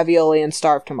and my ravioli and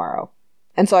starved tomorrow.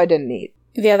 And so I didn't eat.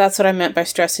 Yeah, that's what I meant by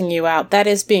stressing you out. That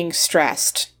is being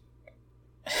stressed.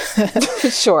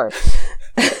 Sure.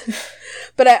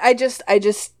 But I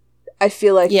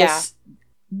feel like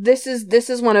this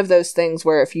is one of those things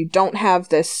where if you don't have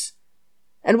this,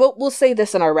 and we'll say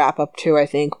this in our wrap up too, I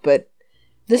think, but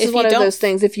this is one of those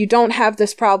things. If you don't have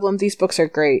this problem, these books are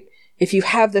great. If you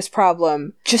have this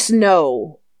problem, just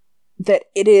know that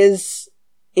it is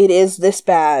this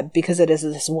bad because it is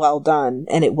this well done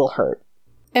and it will hurt.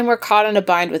 And we're caught in a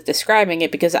bind with describing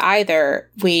it because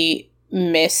either we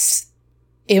miss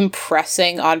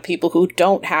impressing on people who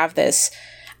don't have this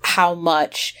how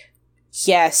much,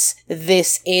 yes,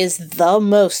 this is the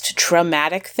most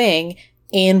traumatic thing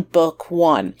in book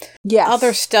 1. Yes.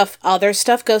 Other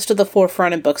stuff goes to the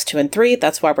forefront in books 2 and 3.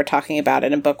 That's why we're talking about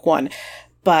it in book 1.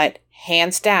 But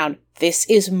hands down, this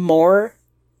is more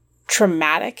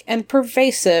traumatic and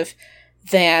pervasive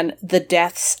than the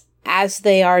deaths as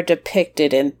they are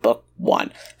depicted in book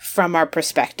 1 from our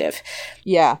perspective.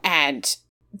 Yeah. And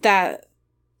that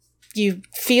you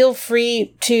feel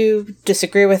free to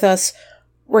disagree with us.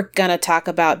 We're gonna talk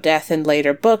about death in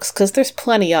later books because there's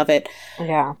plenty of it.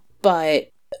 Yeah.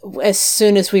 But as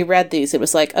soon as we read these, it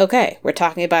was like, okay, we're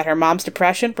talking about her mom's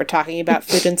depression. We're talking about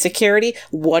food insecurity.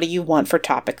 What do you want for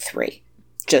topic 3?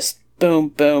 Just boom,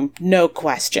 boom, no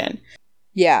question.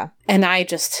 Yeah. And I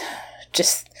just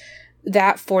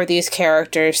that for these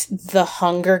characters, the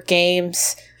Hunger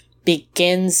Games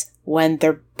begins when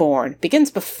they're born.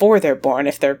 Begins before they're born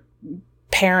if their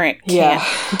parent can't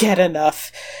get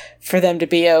enough for them to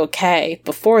be okay.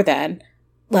 Before then,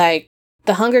 like,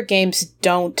 the Hunger Games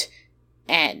don't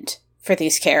end for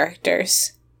these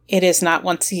characters. It is not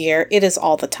once a year. It is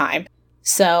all the time.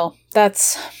 So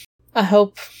that's, I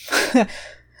hope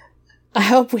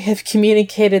we have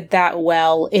communicated that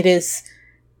well.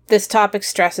 This topic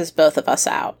stresses both of us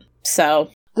out.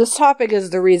 So this topic is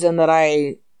the reason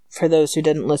that for those who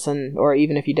didn't listen, or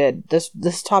even if you did,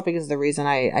 this topic is the reason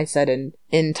I said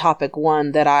in topic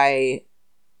 1 that I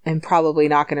am probably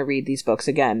not going to read these books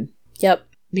again. Yep.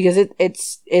 Because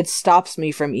it stops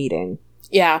me from eating.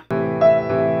 Yeah.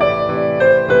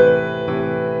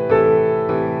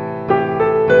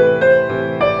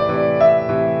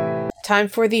 Time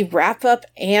for the wrap-up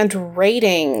and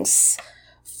ratings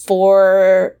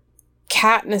for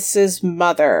Katniss's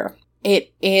mother.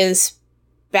 It is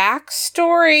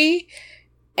backstory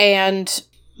and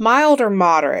mild or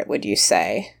moderate, would you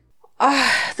say?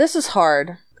 This is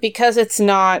hard. Because it's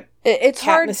not it's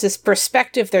Katniss's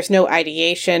perspective, there's no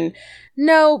ideation.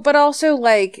 No, but also,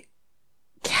 like,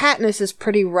 Katniss is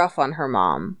pretty rough on her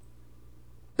mom.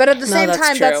 But at the same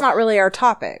time, that's not really our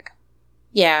topic.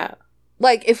 Yeah.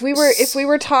 Like, if we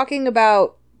were talking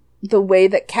about the way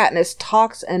that Katniss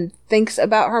talks and thinks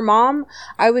about her mom,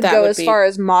 I would go as far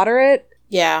as moderate.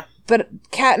 Yeah.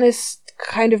 But Katniss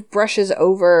kind of brushes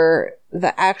over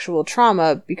the actual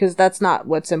trauma because that's not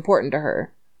what's important to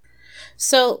her.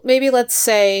 So maybe let's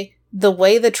say the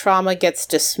way the trauma gets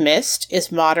dismissed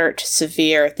is moderate to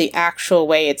severe. The actual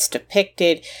way it's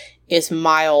depicted is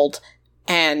mild,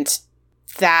 and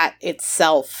that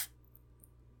itself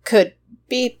could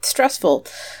be stressful.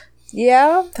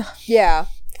 Yeah,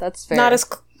 that's fair.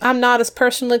 I'm not as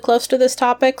personally close to this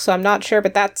topic, so I'm not sure,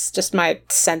 but that's just my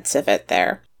sense of it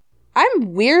there.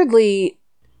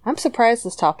 I'm surprised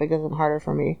this topic isn't harder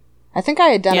for me. I think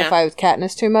I identify with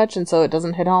Katniss too much, and so it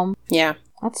doesn't hit home. Yeah.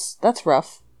 That's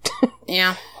rough.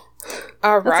 Yeah.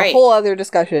 All right. That's a whole other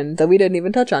discussion that we didn't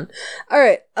even touch on. All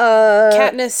right.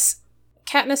 Katniss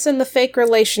and the fake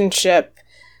relationship.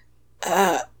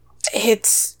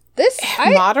 It's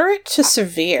moderate to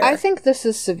severe. I think this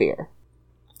is severe.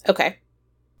 Okay.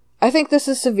 I think this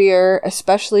is severe,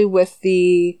 especially with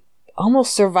the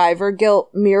almost survivor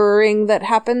guilt mirroring that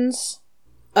happens.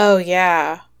 Oh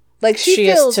yeah. Like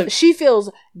she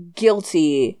feels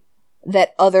guilty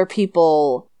that other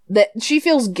people she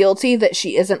feels guilty that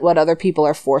she isn't what other people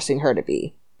are forcing her to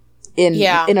be in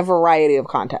a variety of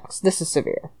contexts. This is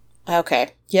severe. Okay.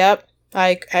 Yep.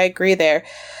 I agree there.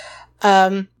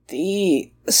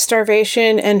 The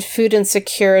starvation and food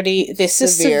insecurity, this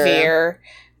is severe.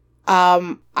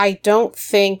 I don't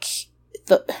think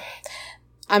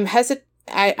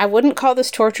I wouldn't call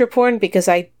this torture porn because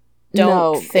I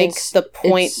don't think the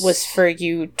point was for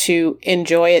you to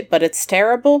enjoy it, but it's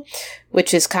terrible,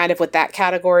 which is kind of what that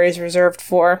category is reserved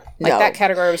for. Like, that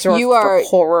category is reserved for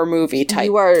horror movie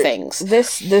type things.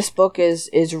 This book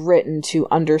is written to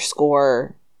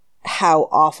underscore how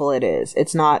awful it is.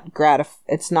 It's not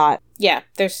it's not... Yeah,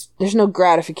 there's no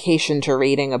gratification to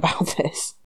reading about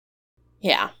this.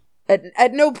 Yeah.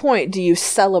 At no point do you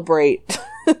celebrate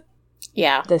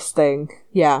this thing.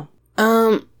 Yeah.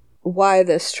 Why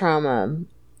this trauma?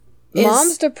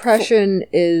 Mom's depression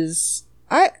is...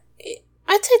 I'd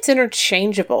say it's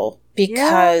interchangeable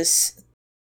because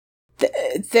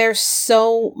there's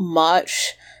so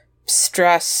much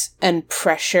stress and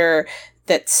pressure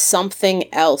that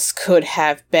something else could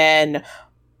have been.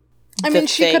 I mean,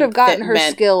 she could have gotten her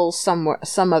skills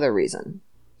some other reason.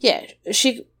 Yeah,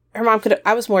 her mom could have...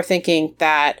 I was more thinking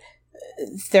that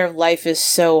their life is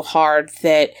so hard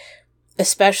that,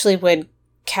 especially when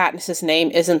Katniss's name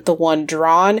isn't the one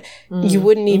drawn, you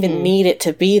wouldn't even need it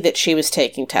to be that she was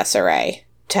taking Tesserae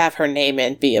to have her name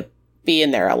be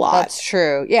in there a lot. That's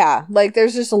true. Yeah, like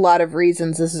there's just a lot of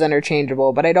reasons this is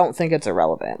interchangeable, but I don't think it's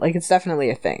irrelevant. Like, it's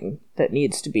definitely a thing that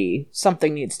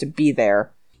something needs to be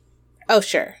there. Oh,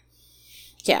 sure.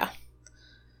 Yeah.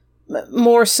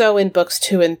 More so in books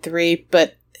 2 and 3,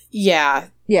 but Yeah.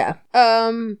 Yeah.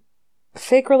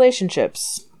 Fake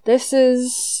relationships. This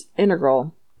is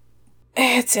integral.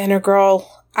 It's integral.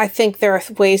 I think there are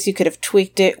ways you could have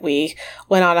tweaked it. We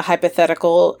went on a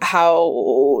hypothetical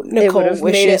how Nicole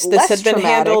wishes this had been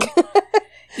handled.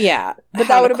 Yeah. But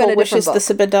that would have been a different book. This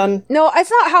had been done. No,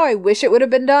 it's not how I wish it would have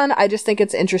been done. I just think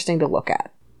it's interesting to look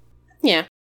at. Yeah.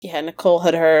 Yeah, Nicole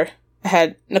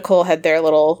had their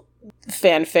little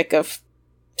fanfic of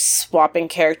swapping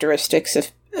characteristics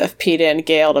of Peeta and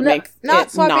Gale to make not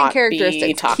it swapping not characteristics.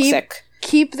 be toxic.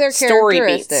 Keep their story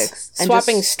characteristics. Beats.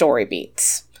 Swapping story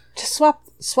beats. Just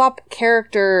swap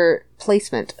character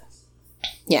placement.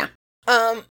 Yeah.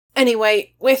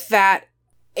 Anyway, with that,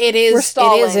 we're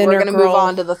stalling. It is integral. We're going to move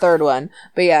on to the third one.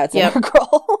 But yeah, it's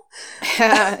integral.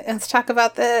 Let's talk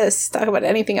about this. Talk about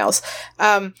anything else.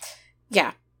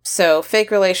 Yeah. So,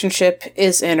 fake relationship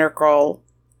is integral,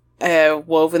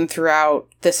 woven throughout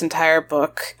this entire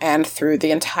book and through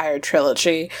the entire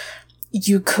trilogy.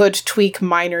 You could tweak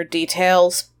minor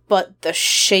details, but the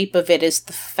shape of it is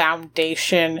the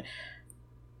foundation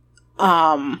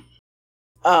part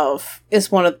of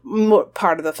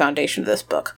the foundation of this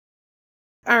book.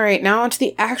 Alright, now onto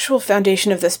the actual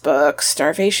foundation of this book.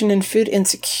 Starvation and food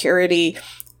insecurity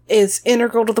is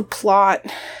integral to the plot.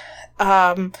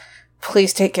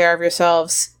 Please take care of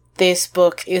yourselves. This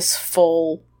book is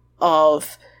full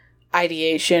of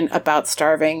ideation about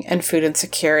starving and food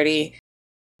insecurity.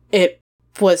 It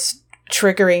was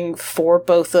triggering for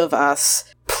both of us.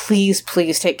 Please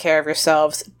take care of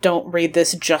yourselves. Don't read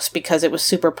this just because it was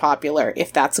super popular,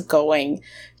 if that's going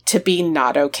to be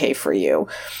not okay for you.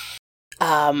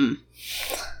 Try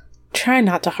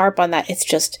not to harp on that. It's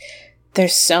just,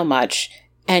 there's so much,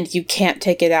 and you can't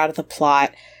take it out of the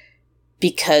plot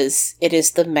because it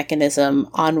is the mechanism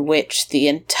on which the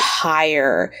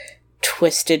entire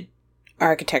twisted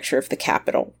architecture of the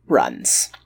Capitol runs.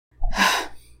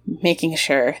 Making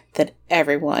sure that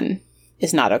everyone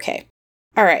is not okay.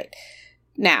 Alright,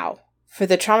 now, for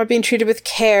the trauma being treated with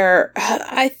care,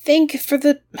 I think for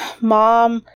the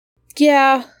mom,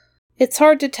 yeah, it's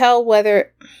hard to tell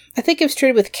whether, I think it was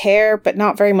treated with care, but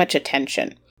not very much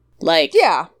attention. Like,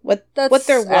 yeah, what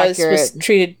there was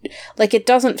treated, like, it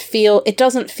doesn't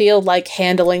feel like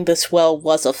handling this well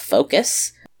was a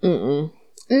focus. Mm-mm.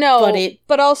 No,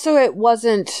 but also it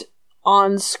wasn't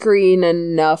on screen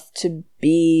enough to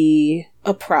be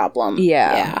a problem.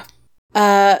 Yeah.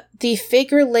 The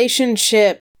fake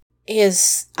relationship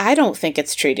is, I don't think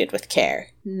it's treated with care.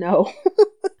 No.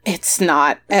 It's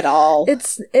not at all. It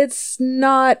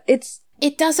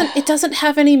doesn't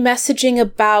have any messaging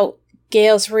about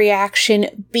Gale's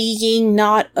reaction being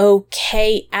not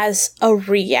okay as a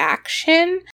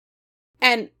reaction.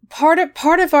 And part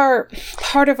of our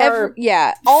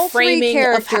all three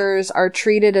characters are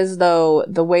treated as though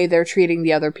the way they're treating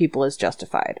the other people is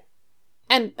justified.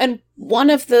 And one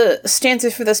of the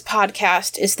stanzas for this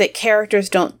podcast is that characters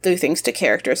don't do things to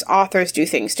characters. Authors do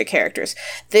things to characters.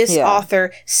 This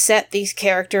author set these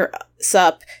characters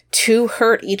up to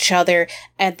hurt each other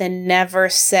and then never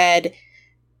said,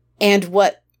 and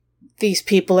what these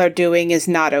people are doing is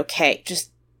not okay.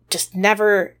 Just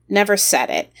never said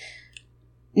it.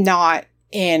 Not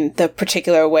in the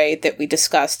particular way that we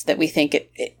discussed that we think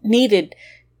it needed.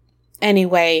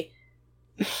 Anyway,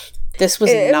 this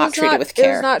was not treated with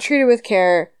care. It was not treated with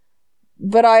care,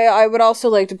 but I would also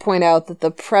like to point out that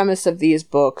the premise of these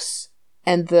books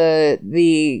and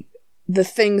the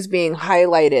things being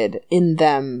highlighted in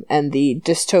them and the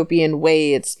dystopian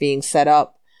way it's being set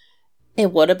up.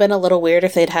 It would have been a little weird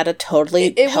if they'd had a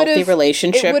totally healthy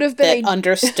relationship that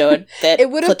understood that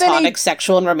platonic,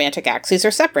 sexual, and romantic axes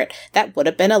are separate. That would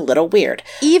have been a little weird.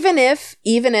 Even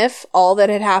if all that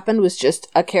had happened was just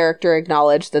a character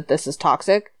acknowledged that this is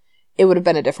toxic, it would have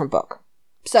been a different book.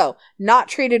 So, not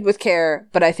treated with care,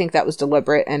 but I think that was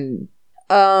deliberate, and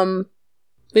I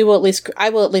will at least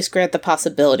grant the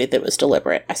possibility that it was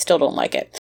deliberate. I still don't like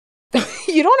it.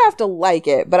 You don't have to like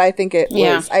it, but I think it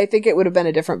was. I think it would have been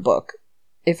a different book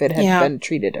if it had been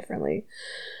treated differently.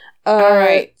 All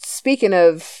right. Speaking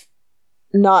of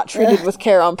not treated with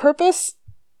care on purpose,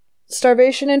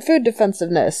 starvation and food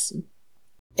defensiveness.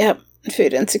 Yep,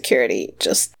 food insecurity,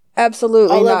 just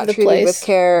absolutely all not over the treated place. with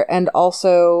care, and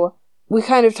also we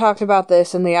kind of talked about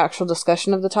this in the actual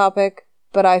discussion of the topic,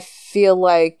 but I feel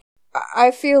like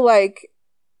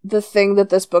the thing that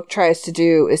this book tries to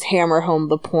do is hammer home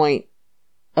the point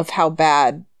of how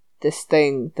bad this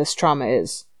trauma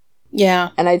is. Yeah.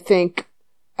 And I think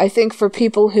for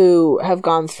people who have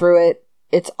gone through it,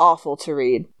 it's awful to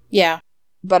read. Yeah.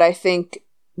 But I think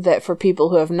that for people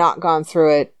who have not gone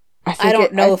through it, I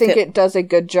don't know I think it does a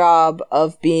good job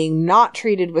of being not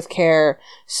treated with care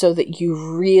so that you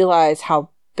realize how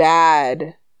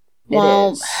bad it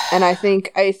is. And I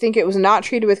think it was not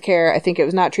treated with care. I think it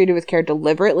was not treated with care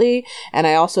deliberately. And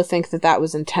I also think that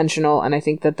was intentional. And I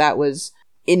think that was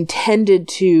intended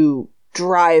to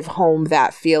drive home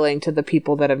that feeling to the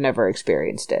people that have never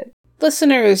experienced it.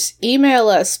 Listeners, email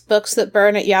us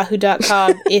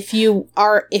booksthatburn@yahoo.com if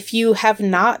you have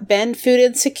not been food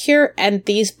insecure and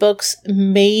these books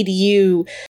made you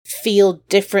feel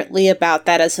differently about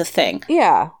that as a thing.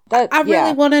 Yeah. I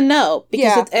really want to know,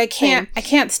 because I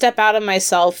can't step out of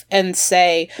myself and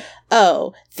say,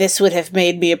 oh, this would have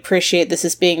made me appreciate this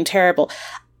as being terrible.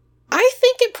 I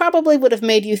think it probably would have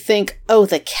made you think, oh,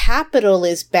 the capital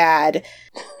is bad.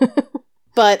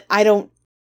 But I don't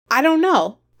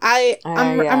know.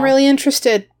 I'm really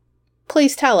interested.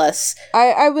 Please tell us.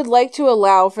 I would like to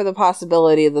allow for the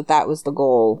possibility that was the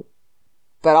goal,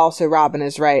 but also Robin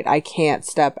is right. I can't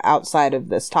step outside of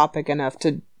this topic enough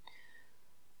to.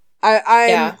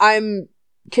 I'm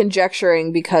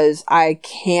conjecturing because I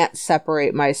can't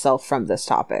separate myself from this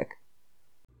topic.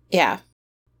 Yeah,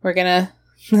 we're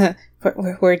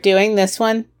doing this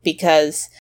one because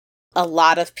a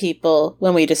lot of people,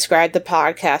 when we described the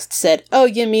podcast, said, oh,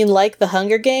 you mean like the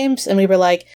Hunger Games? And we were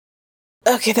like,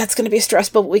 okay, that's going to be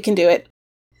stressful, but we can do it.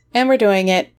 And we're doing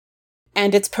it.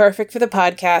 And it's perfect for the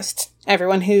podcast.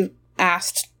 Everyone who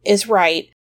asked is right.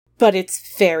 But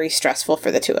it's very stressful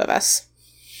for the two of us.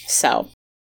 So,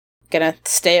 gonna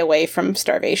stay away from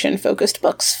starvation-focused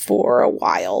books for a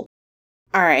while.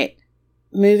 Alright,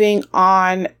 moving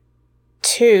on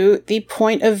to the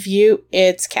point of view,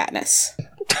 it's Katniss.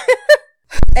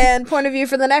 And point of view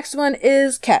for the next one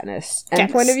is Katniss.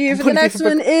 And point of view for the next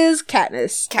one is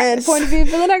Katniss. And point of view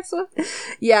for the next one.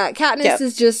 Yeah, Katniss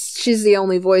is just, she's the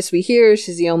only voice we hear.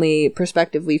 She's the only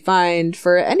perspective we find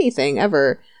for anything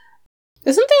ever.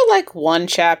 Isn't there like one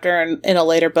chapter in a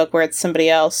later book where it's somebody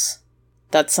else?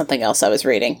 That's something else I was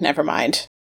reading. Never mind.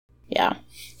 Yeah.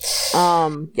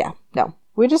 Yeah, no.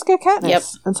 We just get Katniss. Yep.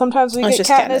 And sometimes we get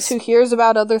Katniss who hears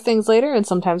about other things later, and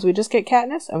sometimes we just get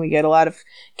Katniss, and we get a lot of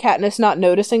Katniss not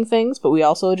noticing things, but we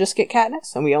also just get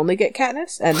Katniss, and we only get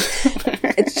Katniss, and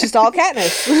it's just all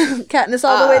Katniss. Katniss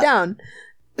all the way down.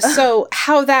 So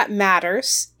how that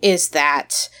matters is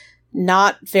that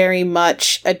not very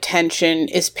much attention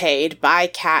is paid by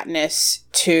Katniss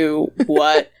to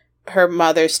what her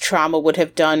mother's trauma would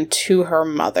have done to her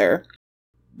mother.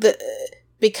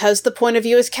 Because the point of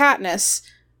view is Katniss,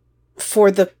 for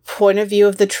the point of view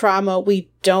of the trauma, we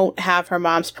don't have her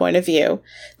mom's point of view.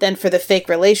 Then for the fake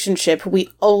relationship, we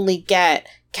only get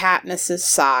Katniss's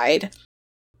side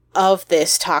of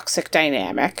this toxic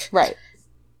dynamic. Right.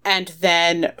 And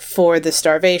then for the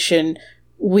starvation,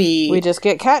 we just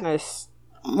get Katniss.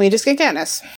 We just get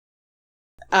Katniss.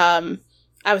 I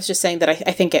was just saying that I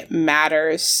think it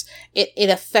matters.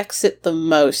 It affects it the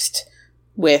most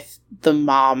with the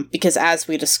mom, because as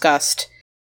we discussed,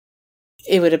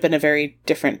 it would have been a very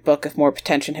different book if more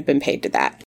attention had been paid to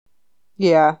that.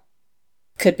 Yeah.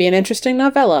 Could be an interesting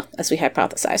novella, as we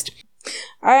hypothesized.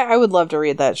 I would love to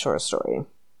read that short story.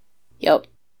 Yep.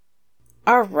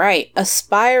 Alright,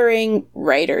 aspiring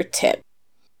writer tip.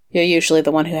 You're usually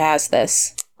the one who has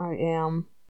this. I am.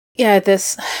 Yeah,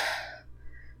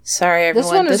 Sorry,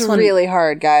 everyone. This one is really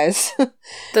hard, guys.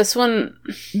 This one's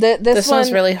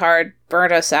really hard.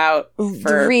 Burned us out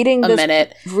for a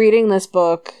minute. Reading this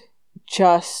book,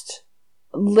 just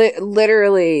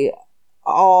literally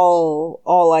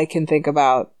all I can think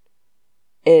about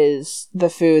is the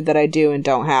food that I do and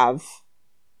don't have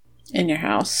in your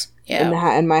house.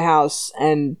 Yeah, in my house,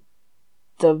 and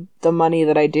the money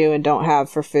that I do and don't have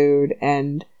for food,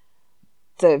 and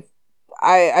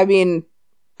I mean.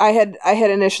 I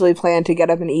had initially planned to get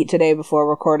up and eat today before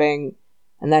recording,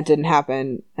 and that didn't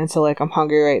happen. And so, I'm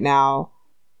hungry right now.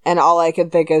 And all I can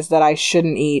think is that I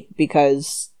shouldn't eat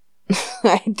because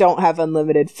I don't have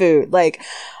unlimited food.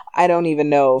 I don't even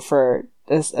know for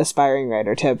this aspiring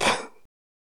writer tip.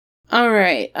 All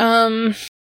right.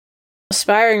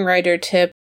 Aspiring writer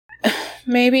tip.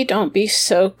 Maybe don't be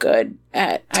so good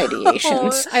at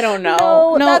ideations. I don't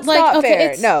know. No, that's not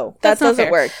fair. No, that doesn't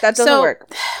work. That doesn't work.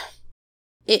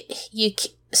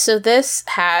 So this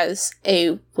has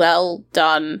a well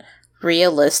done,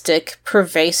 realistic,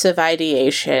 pervasive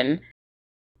ideation,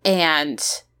 and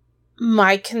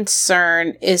my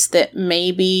concern is that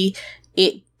maybe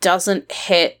it doesn't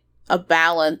hit a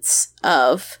balance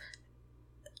of.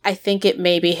 I think it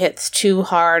maybe hits too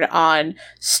hard on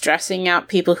stressing out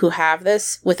people who have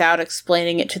this without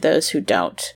explaining it to those who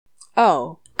don't.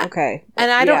 Oh, okay.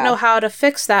 And I don't know how to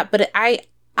fix that, but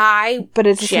but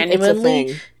it's genuinely, a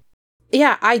thing.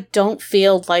 yeah, I don't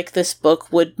feel like this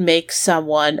book would make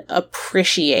someone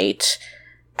appreciate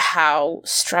how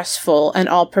stressful and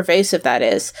all-pervasive that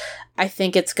is. I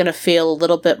think it's going to feel a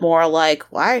little bit more like,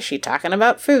 why is she talking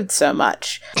about food so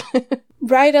much?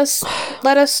 Let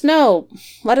us know.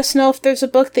 Let us know if there's a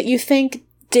book that you think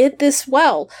did this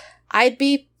well. I'd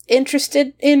be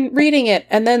interested in reading it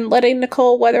and then letting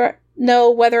Nicole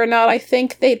know whether or not I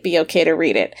think they'd be okay to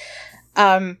read it.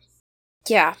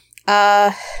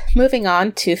 Moving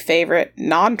on to favorite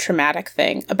non-traumatic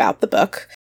thing about the book.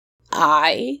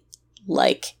 I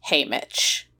like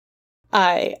Haymitch.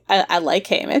 I like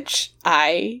Haymitch.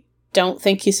 I don't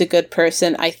think he's a good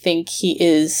person. I think he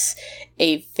is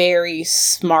a very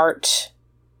smart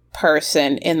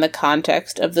person in the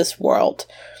context of this world.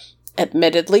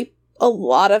 Admittedly, a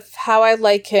lot of how I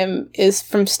like him is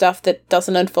from stuff that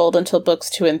doesn't unfold until books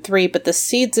 2 and 3, but the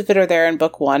seeds of it are there in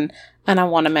book 1, and I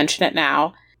want to mention it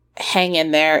now. Hang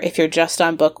in there if you're just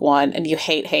on book 1 and you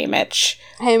hate Haymitch.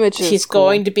 Haymitch is he's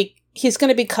cool. He's going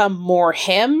to become more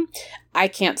him. I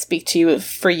can't speak to you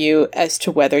for you as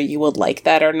to whether you would like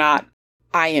that or not.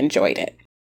 I enjoyed it.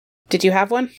 Did you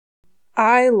have one?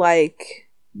 I like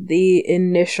the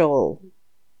initial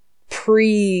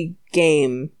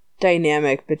pre-game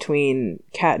dynamic between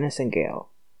Katniss and Gale.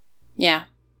 Yeah,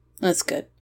 that's good.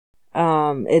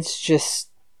 It's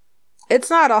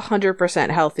not 100%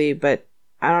 healthy, but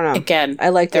I don't know. Again, I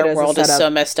like their world is so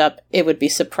messed up. It would be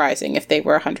surprising if they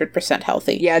were 100%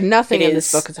 healthy. Yeah, nothing in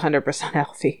this book is 100%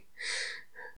 healthy.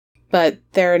 But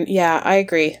I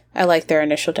agree. I like their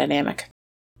initial dynamic.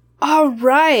 All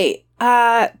right.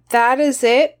 That is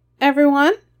it,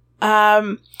 everyone.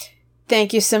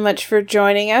 Thank you so much for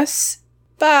joining us.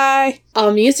 Bye!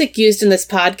 All music used in this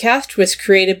podcast was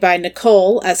created by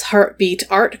Nicole as Heartbeat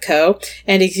Art Co.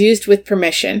 and is used with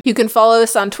permission. You can follow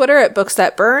us on Twitter at Books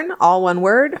That Burn, all one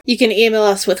word. You can email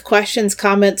us with questions,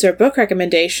 comments, or book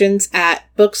recommendations at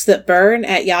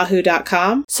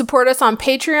booksthatburn@yahoo.com. Support us on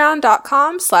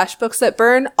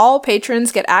patreon.com/booksthatburn. All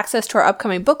patrons get access to our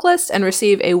upcoming book list and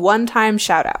receive a one-time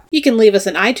shout-out. You can leave us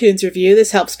an iTunes review.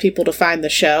 This helps people to find the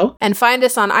show. And find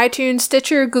us on iTunes,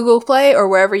 Stitcher, Google Play, or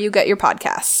wherever you get your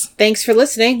podcasts. Thanks for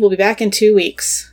listening. We'll be back in 2 weeks.